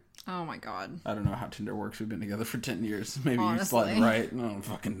Tinder. Oh my god. I don't know how Tinder works. We've been together for 10 years. Maybe Honestly. you slide right. I don't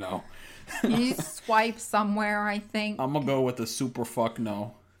fucking know. You swipe somewhere, I think. I'm gonna go with the super fuck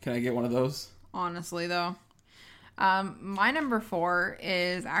no. Can I get one of those? Honestly, though. My number 4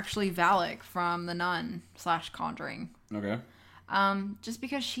 is actually Valak from The Nun / Conjuring. Okay. Just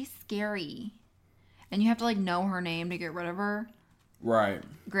because she's scary. And you have to, like, know her name to get rid of her. Right.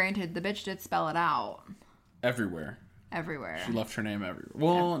 Granted, the bitch did spell it out. Everywhere. She left her name everywhere.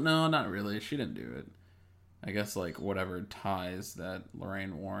 Well, no, not really. She didn't do it. I guess, like, whatever ties that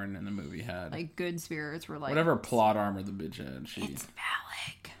Lorraine Warren in the movie had. Like, good spirits were like... Whatever plot armor the bitch had, It's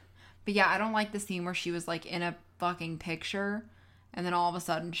Valak. But yeah, I don't like the scene where she was, like, in a fucking picture. And then all of a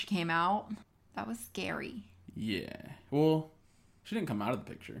sudden she came out. That was scary. Yeah. Well, she didn't come out of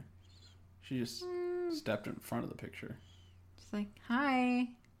the picture. She just stepped in front of the picture. Just like, hi.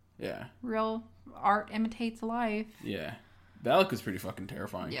 Yeah. Real art imitates life. Yeah. Valak was pretty fucking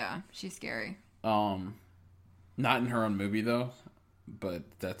terrifying. Yeah, she's scary. Not in her own movie, though. But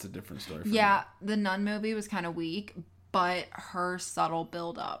that's a different story for me. The Nun movie was kind of weak, but her subtle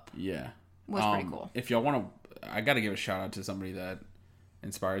build-up was pretty cool. If y'all want to... I got to give a shout-out to somebody that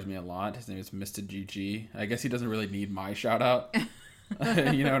inspires me a lot. His name is Mr. GG. I guess he doesn't really need my shout-out.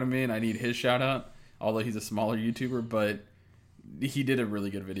 You know what I mean? I need his shout-out. Although he's a smaller YouTuber, but he did a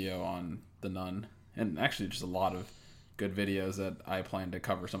really good video on The Nun. And actually just a lot of good videos that I plan to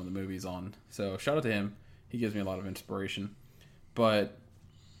cover some of the movies on. So shout out to him. He gives me a lot of inspiration. But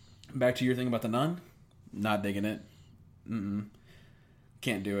back to your thing about The Nun. Not digging it.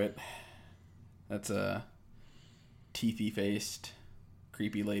 Can't do it. That's a teethy-faced,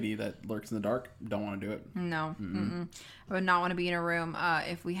 creepy lady that lurks in the dark. Don't want to do it. No. I would not want to be in a room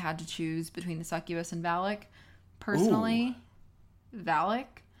if we had to choose between the succubus and Valak. Personally, Valak.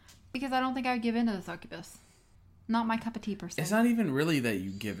 Because I don't think I would give in to the succubus. Not my cup of tea, per se. It's not even really that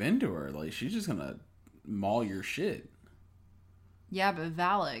you give in to her. Like, she's just going to maul your shit. Yeah, but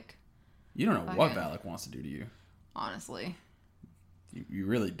Valak. You don't know what Valak wants to do to you. Honestly. You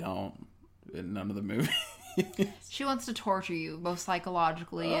really don't. In none of the movies. She wants to torture you, both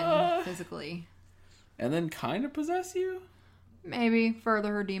psychologically and physically. And then kind of possess you? Maybe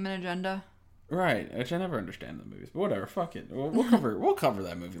further her demon agenda. Right, which I never understand in the movies. But whatever, fuck it. We'll cover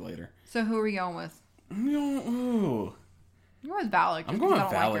that movie later. So who are we going with? Ooh. You're with Valak. I'm going with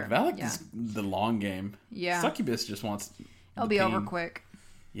Valak. Valak is the long game. Yeah. Succubus just wants It'll be over quick.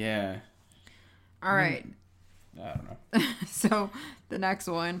 Yeah. All right. I don't know. So, the next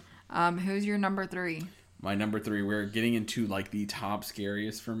one. Who's your number 3? My number 3, we're getting into like the top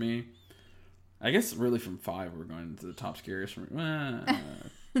scariest for me. I guess really from 5 we're going into the top scariest from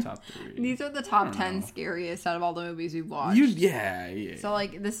top 3. These are the top 10 scariest out of all the movies we've watched. Yeah. So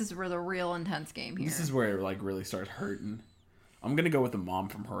like this is where the real intense game here. This is where it like really starts hurting. I'm gonna go with the mom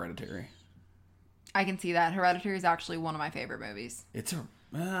from Hereditary. I can see that. Hereditary is actually one of my favorite movies. It's a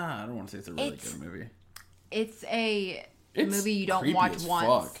I don't want to say it's a really good movie. It's a movie you don't watch once.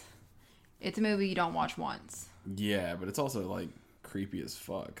 Fuck. It's a movie you don't watch once. Yeah, but it's also like creepy as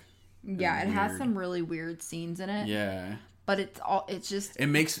fuck. Yeah, it has some really weird scenes in it. Yeah. But it's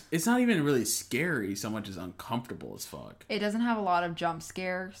not even really scary so much as uncomfortable as fuck. It doesn't have a lot of jump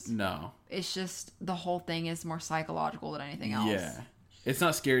scares. No. It's just the whole thing is more psychological than anything else. Yeah. It's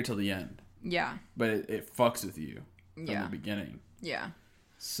not scary till the end. Yeah. But it fucks with you from the beginning. Yeah.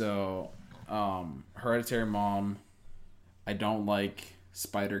 So, Hereditary Mom. I don't like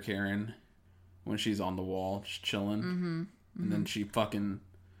Spider Karen when she's on the wall just chilling. Mm-hmm. And then she fucking,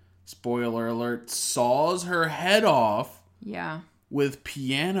 spoiler alert, saws her head off. Yeah. With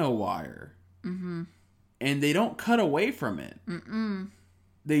piano wire. Mm-hmm. And they don't cut away from it. Mm-mm.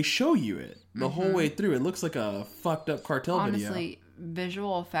 They show you it the whole way through. It looks like a fucked up cartel video. Honestly,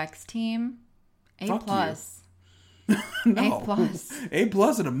 visual effects team, A+. Fuck No. A+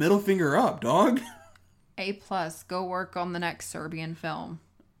 and a middle finger up, dog. A+. Go work on the next Serbian film.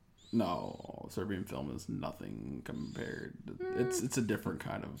 No, Serbian film is nothing compared. It's a different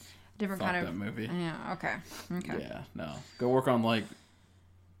kind of... that movie. Yeah, okay. Yeah, no. Go work on, like,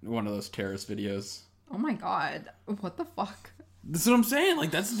 one of those terrorist videos. Oh my god. What the fuck? That's what I'm saying.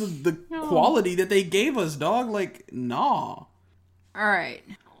 Like, that's the quality that they gave us, dog. Like, nah. Alright.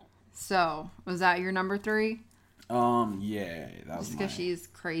 So, was that your number 3? Yeah. That was just because she's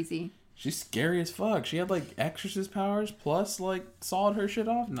crazy. She's scary as fuck. She had, like, exorcist powers plus, like, sawed her shit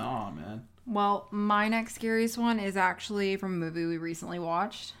off. Nah, man. Well, my next scariest one is actually from a movie we recently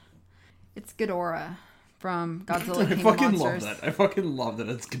watched. It's Ghidorah from Godzilla King of Monsters. I fucking love that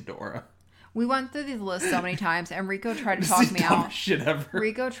it's Ghidorah. We went through these lists so many times, and Rico tried to talk me out. Shit ever.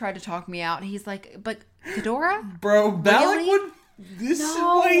 Rico tried to talk me out. He's like, "But Ghidorah, bro, Valak really? would. This is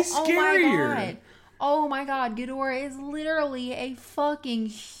way scarier. Oh my god, Ghidorah is literally a fucking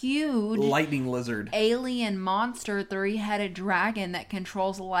huge lightning lizard, alien monster, 3-headed dragon that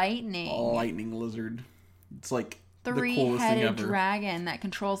controls lightning. Lightning lizard. It's like." 3-headed dragon that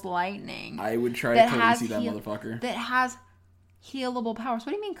controls lightning. I would try to Khaleesi that motherfucker. That has healable powers.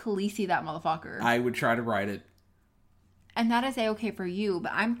 What do you mean Khaleesi that motherfucker? I would try to ride it. And that is A-okay for you,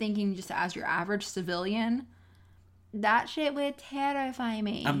 but I'm thinking just as your average civilian, that shit would terrify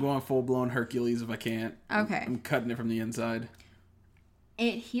me. I'm going full-blown Hercules if I can't. Okay. I'm cutting it from the inside.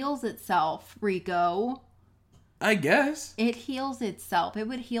 It heals itself, Rico. I guess. It heals itself. It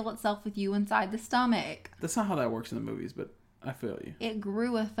would heal itself with you inside the stomach. That's not how that works in the movies, but I feel you. It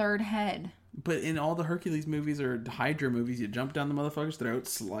grew a 3rd head. But in all the Hercules movies or Hydra movies, you jump down the motherfucker's throat,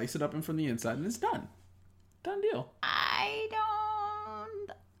 slice it up and from the inside, and it's done. Done deal. I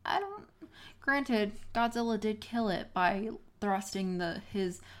don't. Granted, Godzilla did kill it by thrusting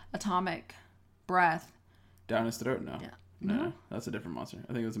his atomic breath down his throat. No. Yeah. No, that's a different monster.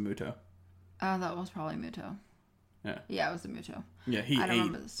 I think it was a Muto. Oh, that was probably Muto. Yeah, it was a Muto. Yeah, I don't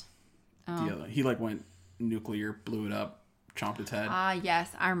remember this. He like went nuclear, blew it up, chomped its head. Yes,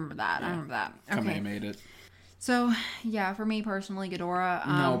 I remember that. Yeah. Okay. Kamei made it. So, yeah, for me personally, Ghidorah...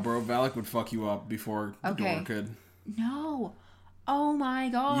 no, bro, Valak would fuck you up before Ghidorah could. No. Oh my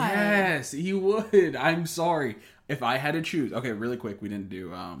god. Yes, he would. I'm sorry. If I had to choose... Okay, really quick, we didn't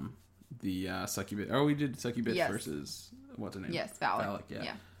do the succubus... Oh, we did succubus versus... What's her name? Yes, Valak.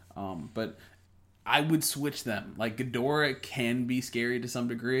 Yeah. But I would switch them. Like, Ghidorah can be scary to some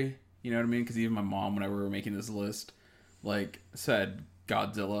degree. You know what I mean? Because even my mom, whenever we were making this list, like, said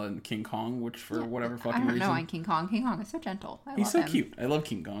Godzilla and King Kong, which for whatever fucking reason... I don't know King Kong. King Kong is so gentle. He's so cute. I love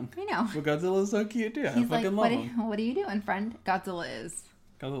King Kong. I know. But Godzilla is so cute, too. I fucking love him. What are you doing, friend? Godzilla's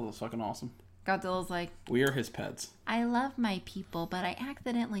fucking awesome. Godzilla's like... We are his pets. I love my people, but I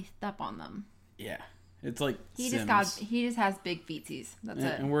accidentally step on them. Yeah. It's like he Sims. He just has big feetsies. That's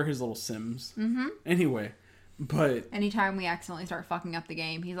it. And we're his little Sims. Mm-hmm. Anyway, but... Anytime we accidentally start fucking up the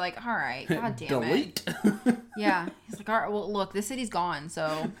game, he's like, all right, god damn Delete. it. Yeah. He's like, all right, well, look, this city's gone,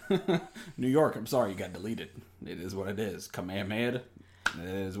 so... New York, I'm sorry, you got deleted. It is what it is. Kamehameha, it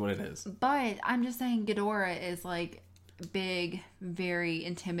is what it is. But I'm just saying Ghidorah is, like, big, very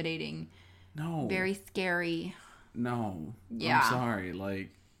intimidating. No. Very scary. No. Yeah. I'm sorry,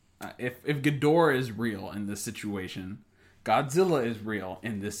 like... If Ghidorah is real in this situation, Godzilla is real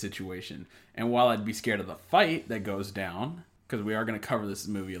in this situation. And while I'd be scared of the fight that goes down, because we are going to cover this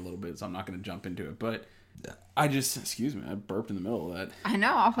movie a little bit, so I'm not going to jump into it, but Excuse me, I burped in the middle of that. I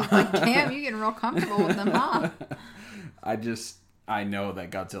know. I was like, damn, you getting real comfortable with them, huh? I know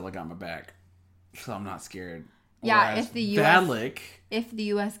that Godzilla got my back, so I'm not scared. Yeah, Whereas if the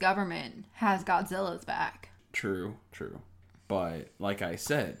U.S. government has Godzilla's back. True. But like I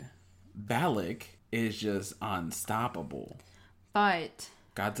said, Valak is just unstoppable. But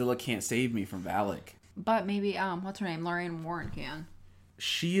Godzilla can't save me from Valak. But maybe what's her name? Lorraine Warren can.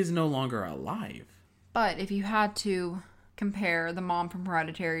 She is no longer alive. But if you had to compare the mom from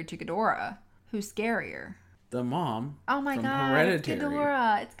Hereditary to Ghidorah, who's scarier? The mom. Oh my from god, Hereditary.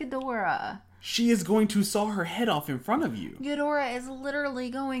 It's Ghidorah. She is going to saw her head off in front of you. Ghidorah is literally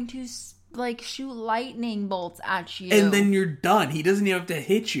going to shoot lightning bolts at you. And then you're done. He doesn't even have to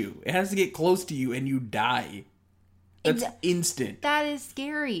hit you. It has to get close to you and you die. That's instant. That is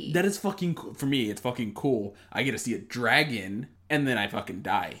scary. That is fucking cool. For me, it's fucking cool. I get to see a dragon and then I fucking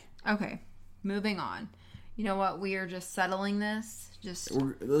die. Okay, moving on. You know what? We are just settling this. Let's go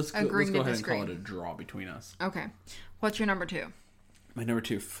ahead and disagree. call it a draw between us. Okay. What's your number 2? My number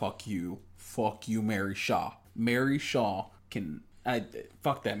 2, fuck you, Mary Shaw. Mary Shaw can...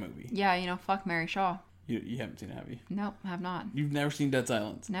 fuck that movie. Yeah, fuck Mary Shaw. You haven't seen it, have you? Nope, I have not. You've never seen Dead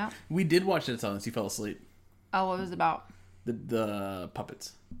Silence? No. We did watch Dead Silence. You fell asleep. Oh, what was it about? The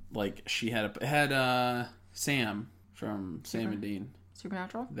puppets. Like, she had Sam from Sam and Dean.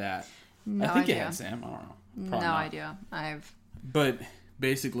 Supernatural? That. No I think idea. it had Sam. I don't know. No Probably not. idea. But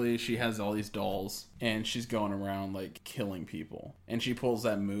basically, she has all these dolls, and she's going around, like, killing people. And she pulls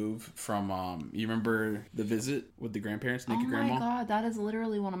that move from, you remember The Visit with the grandparents, naked grandma? Oh my god, that is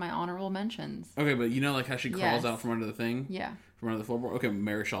literally one of my honorable mentions. Okay, but you know, like, how she crawls out from under the thing? Yeah. From under the floorboard? Okay,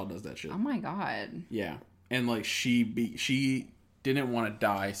 Mary Shaw does that shit. Oh my god. Yeah. And, like, she didn't want to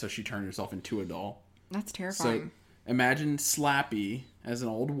die, so she turned herself into a doll. That's terrifying. So, imagine Slappy as an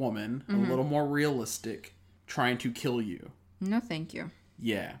old woman, a little more realistic, trying to kill you. No, thank you.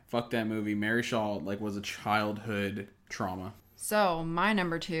 Yeah, fuck that movie. Mary Shaw, like, was a childhood trauma. So, my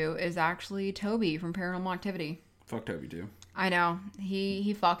number 2 is actually Toby from Paranormal Activity. Fuck Toby, too. I know.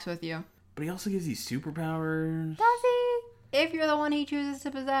 He fucks with you. But he also gives you superpowers. Does he? If you're the one he chooses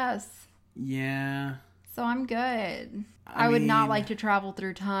to possess. Yeah. So I'm good. I would not like to travel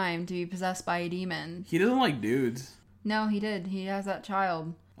through time to be possessed by a demon. He doesn't like dudes. No, he did. He has that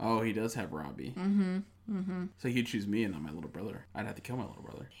child. Oh, he does have Robbie. So he'd choose me and not my little brother. I'd have to kill my little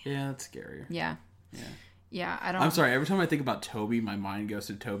brother. Yeah, that's scarier. Yeah. Yeah, I don't... I'm sorry, every time I think about Toby, my mind goes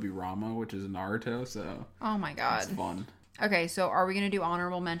to Toby Rama, which is Naruto, so... Oh my god. It's fun. Okay, so are we going to do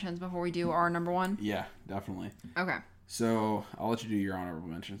honorable mentions before we do our number 1? Yeah, definitely. Okay. So, I'll let you do your honorable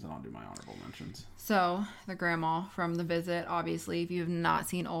mentions, and I'll do my honorable mentions. So, the grandma from The Visit, obviously, if you have not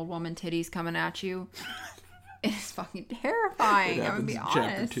seen old woman titties coming at you, it's fucking terrifying. I'm going to be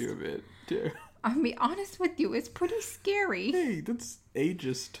honest. Chapter 2 of it, too. I'm going to be honest with you. It's pretty scary. Hey, that's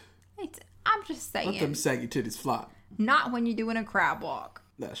ageist. I'm just saying. Let them saggy titties flop. Not when you're doing a crab walk.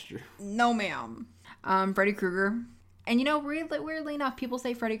 That's true. No, ma'am. Freddy Krueger. And weirdly enough, people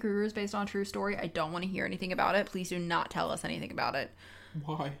say Freddy Krueger is based on a true story. I don't want to hear anything about it. Please do not tell us anything about it.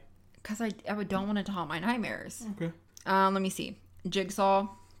 Why? Because I don't want it to haunt my nightmares. Okay. Let me see. Jigsaw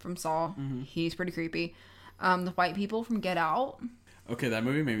from Saw. He's pretty creepy. The white people from Get Out. Okay, that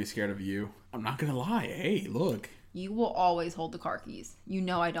movie made me scared of you. I'm not gonna lie. Hey, look. You will always hold the car keys. You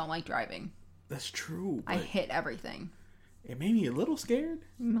know I don't like driving. That's true. I hit everything. It made me a little scared.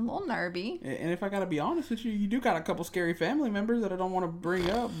 I'm a little nervy. And if I gotta be honest with you, you do got a couple scary family members that I don't want to bring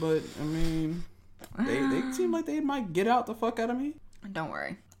up, but I mean, they seem like they might get out the fuck out of me. Don't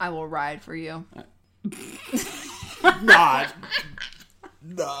worry. I will ride for you. Not.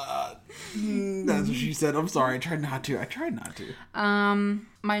 That's what she said. I'm sorry. I tried not to.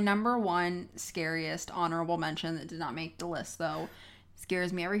 My number 1 scariest honorable mention that did not make the list, though,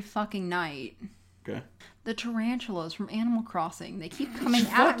 scares me every fucking night. Okay. The tarantulas from Animal Crossing. They keep coming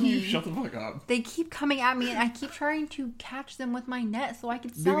at me. Shut the fuck up. They keep coming at me, and I keep trying to catch them with my net so I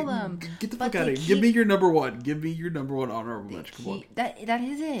can sell them. Get the fuck out of here. Give me your number 1. Give me your number 1 honorable mention. Come on. That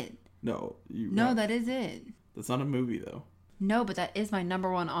is it. No. That is it. That's not a movie, though. No, but that is my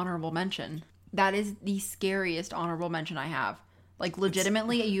number 1 honorable mention. That is the scariest honorable mention I have. Like,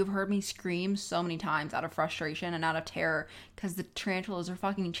 legitimately, you've heard me scream so many times out of frustration and out of terror because the tarantulas are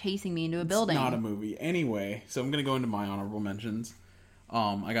fucking chasing me into a building. It's not a movie. Anyway, so I'm going to go into my honorable mentions.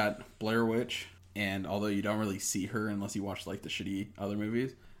 I got Blair Witch, and although you don't really see her unless you watch, like, the shitty other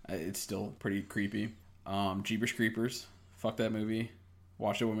movies, it's still pretty creepy. Jeepers Creepers. Fuck that movie.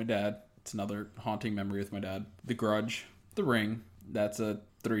 Watched it with my dad. It's another haunting memory with my dad. The Grudge. The Ring. That's a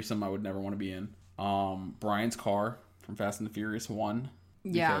threesome I would never want to be in. Brian's Car from Fast and the Furious 1.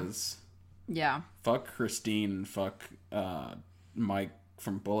 Yeah. Because Yeah. Fuck Christine and fuck Mike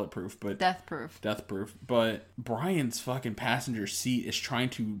from Bulletproof, but Death Proof. But Brian's fucking passenger seat is trying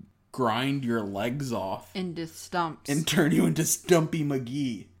to grind your legs off Into stumps. and turn you into Stumpy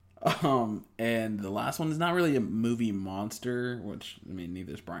McGee. And the last one is not really a movie monster, which, I mean,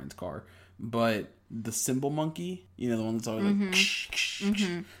 neither is Brian's car, but the Cymbal Monkey, you know, the one that's always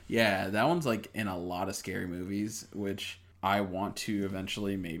like, yeah, that one's like in a lot of scary movies, which I want to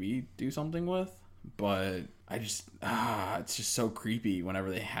eventually maybe do something with, but I just, it's just so creepy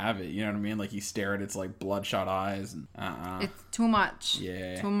whenever they have it, you know what I mean? Like, you stare at its like bloodshot eyes and It's too much.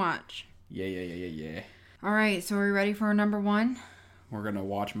 Yeah. Too much. Yeah. All right, so are we ready for our number one? We're gonna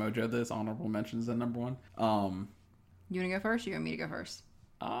watch Mojo this. Honorable mentions at number one. You want to go first or you want me to go first?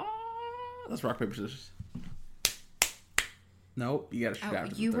 Let's rock, paper, scissors. Nope, you gotta shoot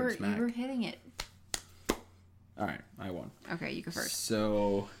after the you third smack. were hitting it. Alright, I won. Okay, you go first.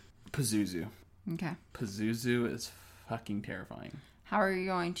 So, Pazuzu. Okay. Pazuzu is fucking terrifying. How are you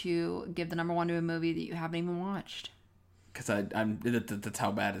going to give the number one to a movie that you haven't even watched? Because that's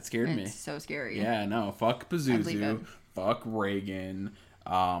how bad it scared me. It's so scary. Yeah, no, fuck I'd leave Pazuzu. it. Fuck Reagan.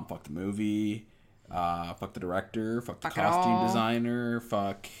 Fuck the movie. Fuck the director. Fuck the Fuck it costume all. designer.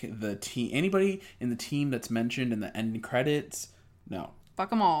 Fuck the team. Anybody in the team that's mentioned in the end credits. No. Fuck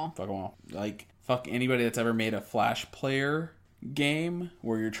them all. Fuck them all. Like, fuck anybody that's ever made a Flash player game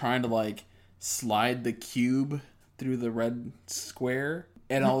where you're trying to, like, slide the cube through the red square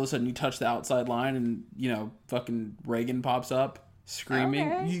and all of a sudden you touch the outside line and, you know, fucking Reagan pops up screaming.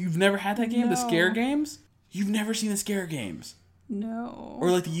 Okay. You've never had that game? No. The scare games? You've never seen the scare games? No. Or,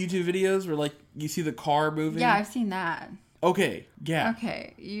 like, the YouTube videos where, like, you see the car moving? Yeah, I've seen that. Okay, yeah.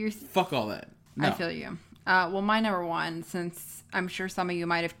 Okay, you. Fuck all that. No. I feel you. Well, my number one, since I'm sure some of you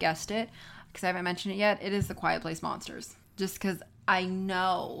might have guessed it, because I haven't mentioned it yet, it is The Quiet Place Monsters. Just because I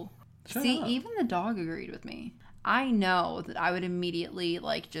know. Shut See, up. even the dog agreed with me. I know that I would immediately,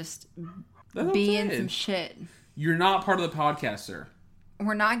 like, just That's what be I'm in saying. some shit. You're not part of the podcast, sir.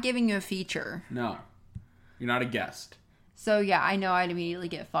 We're not giving you a feature. No. You're not a guest. So, yeah, I know I'd immediately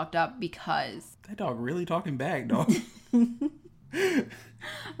get fucked up because... That dog really talking back, dog.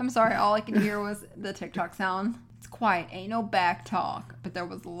 I'm sorry, all I could hear was the TikTok sound. It's quiet, ain't no back talk. But there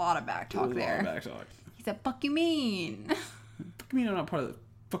was a lot of back talk there. Back talk. He said, fuck you mean? Fuck me, I'm not part of the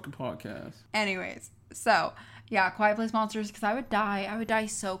fucking podcast. Anyways, so, yeah, Quiet Place Monsters, because I would die. I would die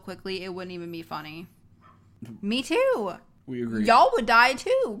so quickly, it wouldn't even be funny. Me too. We agree. Y'all would die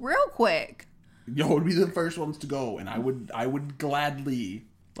too, real quick. Y'all would be the first ones to go, and I would gladly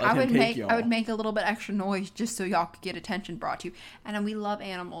let him take y'all. I would make a little bit extra noise just so y'all could get attention brought to you. And we love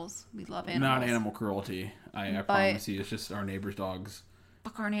animals. We love animals. Not animal cruelty. I promise you, it's just our neighbor's dogs.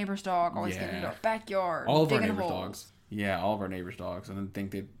 Fuck our neighbor's dog. Always getting into our backyard. All of our digging neighbor's holes. dogs. Yeah, all of our neighbor's dogs. I don't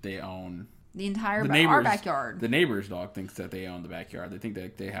think they own The entire the our backyard. The neighbor's dog thinks that they own the backyard. They think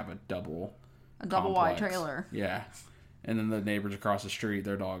that they have a double wide complex. trailer. Yeah, and then the neighbors across the street,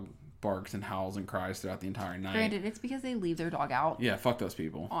 their dog barks and howls and cries throughout the entire night. Granted, it's because they leave their dog out. Yeah, fuck those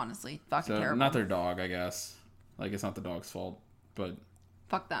people. Honestly, fucking So terrible. not their dog, I guess. Like, it's not the dog's fault, but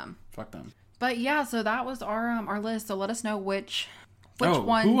Fuck them. fuck them. But yeah, so that was our list. So let us know which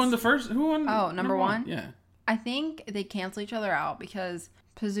ones. Who won the first? Who won? Oh, number one? Yeah. I think they cancel each other out because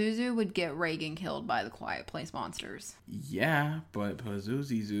Pazuzu would get Reagan killed by the Quiet Place Monsters. Yeah, but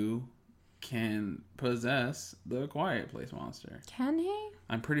Pazuzu can possess the Quiet Place Monster. Can he?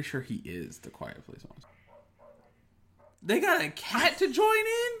 I'm pretty sure he is the Quiet Place Monster. They got a cat to join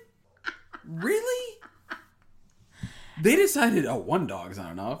in? Really? They decided, one dog's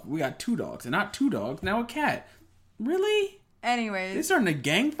not enough. We got 2 dogs. And not 2 dogs, now a cat. Really? They Anyways, starting a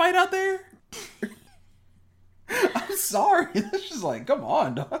gang fight out there? I'm sorry. It's just like, come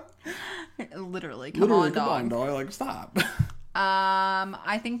on, dog. literally, come Literally, on, come dog. on, dog. Like, stop.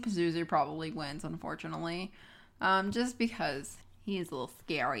 I think Pazuzu probably wins, unfortunately. Just because he's a little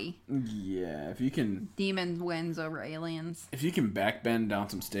scary. Yeah, if you can Demon wins over aliens. backbend down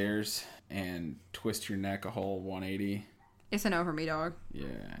some stairs and twist your neck a whole 180, It's a no for me, dog. yeah.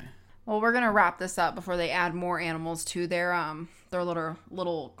 Well, we're gonna wrap this up before they add more animals to their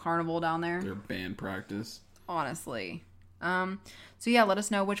little carnival down there. Their band practice. Honestly. So yeah, let us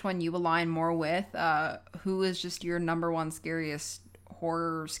know which one you align more with. Who is just your number one scariest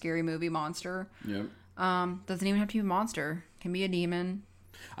horror scary movie monster? Yep. Doesn't even have to be a monster. Can be a demon.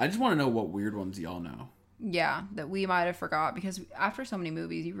 I just want to know what weird ones y'all know. Yeah, that we might have forgot because after so many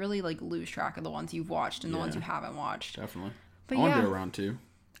movies, you really like lose track of the ones you've watched and the ones you haven't watched. Definitely. But I want to yeah. do a round 2.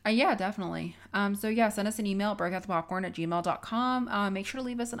 Yeah, definitely. So yeah, send us an email at breakoutthepopcorn@gmail.com. Make sure to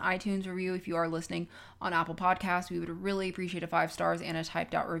leave us an iTunes review if you are listening on Apple Podcasts. We would really appreciate a 5 stars and a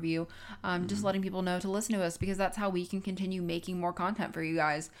typed out review. Just letting people know to listen to us, because that's how we can continue making more content for you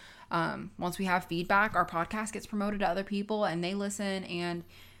guys. Once we have feedback, our podcast gets promoted to other people and they listen, and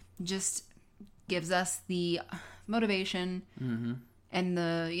just gives us the motivation and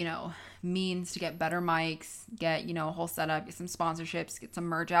the, means to get better mics, get, a whole setup, get some sponsorships, get some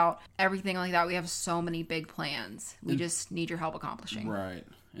merch out, everything like that. We have so many big plans. We just need your help accomplishing. Right.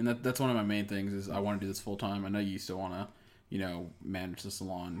 And that's one of my main things is I want to do this full time. I know you still want to, manage the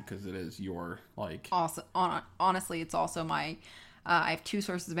salon because it is your, Also, honestly, it's also my, I have 2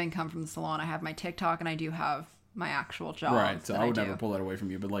 sources of income from the salon. I have my TikTok and I do have my actual job. Right. So I would never pull that away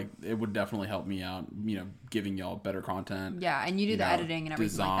from you, but it would definitely help me out, giving y'all better content. Yeah. And you do the editing and everything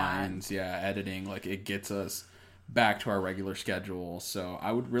designs, like that. Yeah. Editing, it gets us back to our regular schedule. So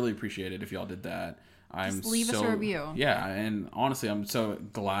I would really appreciate it if y'all did that. Just leave us a review. Yeah. And honestly, I'm so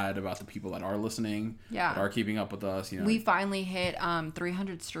glad about the people that are listening. Yeah. That are keeping up with us. We finally hit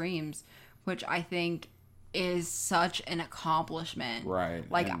 300 streams, which I think is such an accomplishment. Right.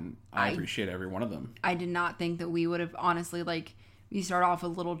 And I appreciate every one of them. I did not think that we would have, honestly, we start off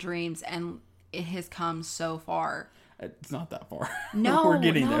with little dreams and it has come so far. It's not that far. No, we're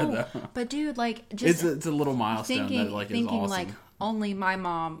getting there though. But dude, just it's a little milestone thinking, is awesome. Only my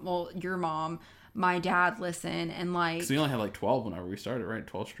mom, your mom, my dad listen, and because we only had 12 whenever we started, right?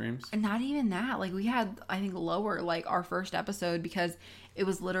 12 streams. And not even that. We had, I think, lower our first episode because it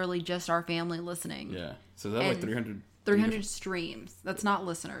was literally just our family listening. Yeah. So that's 300. 300 streams. That's not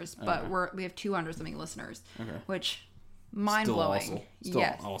listeners, but we have 200 something listeners. Okay. Which mind blowing. Still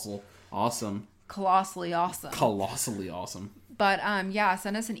awesome. Colossally awesome. Colossally awesome. But yeah,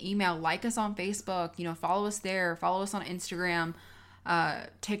 send us an email, like us on Facebook, follow us there, follow us on Instagram,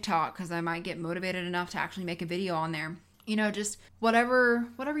 TikTok, because I might get motivated enough to actually make a video on there. Just whatever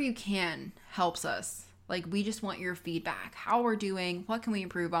you can helps us. We just want your feedback. How we're doing, what can we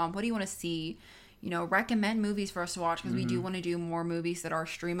improve on, what do you want to see? Recommend movies for us to watch, because we do want to do more movies that are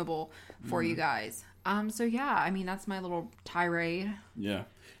streamable for you guys. So yeah, that's my little tirade. Yeah.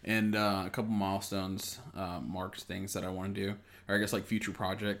 And a couple milestones, marks, things that I want to do, or I guess future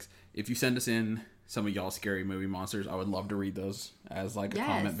projects. If you send us in some of y'all scary movie monsters, I would love to read those as a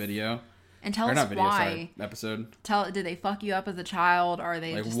comment video. And tell us why. Episode. Did they fuck you up as a child? Or are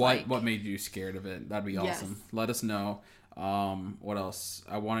they just what made you scared of it? That'd be awesome. Yes. Let us know. What else?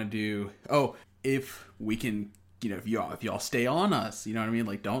 I want to do. Oh, if we can, if y'all stay on us, you know what I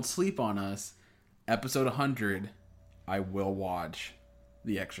mean? Don't sleep on us. Episode 100, I will watch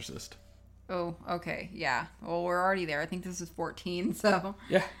The Exorcist. Oh, okay. Yeah. Well, we're already there. I think this is 14, so.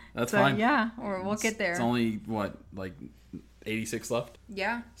 Yeah, that's fine. Yeah, we'll get there. It's only, 86 left?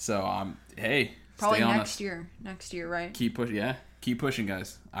 Yeah. So, hey, probably stay on next us. year. Next year, right? Keep pushing. Yeah, keep pushing,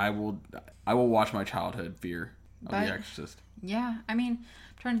 guys. I will watch my childhood fear of The Exorcist. Yeah, I'm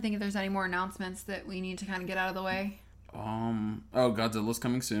trying to think if there's any more announcements that we need to kind of get out of the way. Godzilla's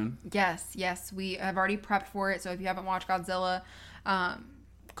coming soon. Yes, we have already prepped for it. So if you haven't watched Godzilla,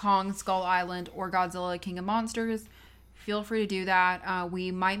 Kong Skull Island, or Godzilla King of Monsters, feel free to do that.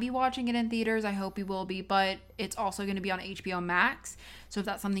 We might be watching it in theaters. I hope we will be, but it's also going to be on HBO Max. So if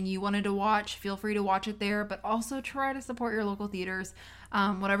that's something you wanted to watch, feel free to watch it there, but also try to support your local theaters,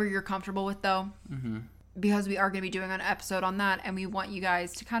 whatever you're comfortable with though, because we are going to be doing an episode on that, and we want you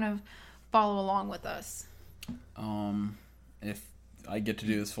guys to kind of follow along with us. If I get to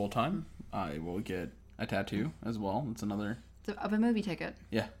do this full time, I will get a tattoo as well. It's another of a movie ticket.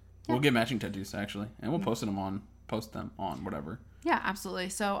 Yeah. We'll get matching tattoos actually, and we'll post them on whatever. Yeah, absolutely.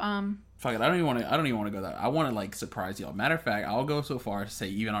 So fuck it. I don't even want to go that. I want to surprise y'all. Matter of fact, I'll go so far to say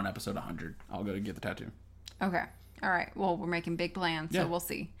even on episode 100, I'll go to get the tattoo. Okay. All right. Well, we're making big plans, so we'll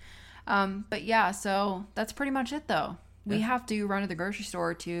see. But yeah, so that's pretty much it though. We have to run to the grocery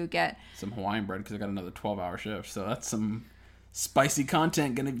store to get some Hawaiian bread because I got another 12-hour shift. So that's some spicy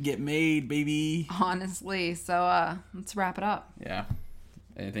content gonna get made, baby. Honestly. So let's wrap it up. Yeah.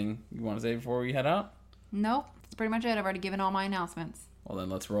 Anything you want to say before we head out? Nope. That's pretty much it. I've already given all my announcements. Well, then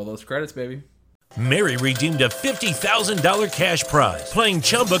let's roll those credits, baby. Mary redeemed a $50,000 cash prize playing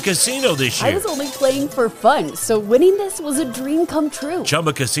Chumba Casino this year. I was only playing for fun, so winning this was a dream come true.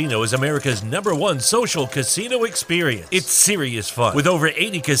 Chumba Casino is America's #1 social casino experience. It's serious fun. With over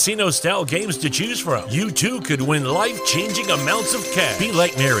 80 casino-style games to choose from, you too could win life-changing amounts of cash. Be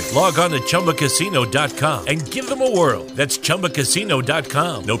like Mary. Log on to ChumbaCasino.com and give them a whirl. That's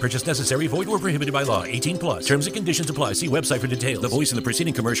ChumbaCasino.com. No purchase necessary. Void where prohibited by law. 18+. Terms and conditions apply. See website for details. The voice in the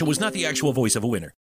preceding commercial was not the actual voice of a winner.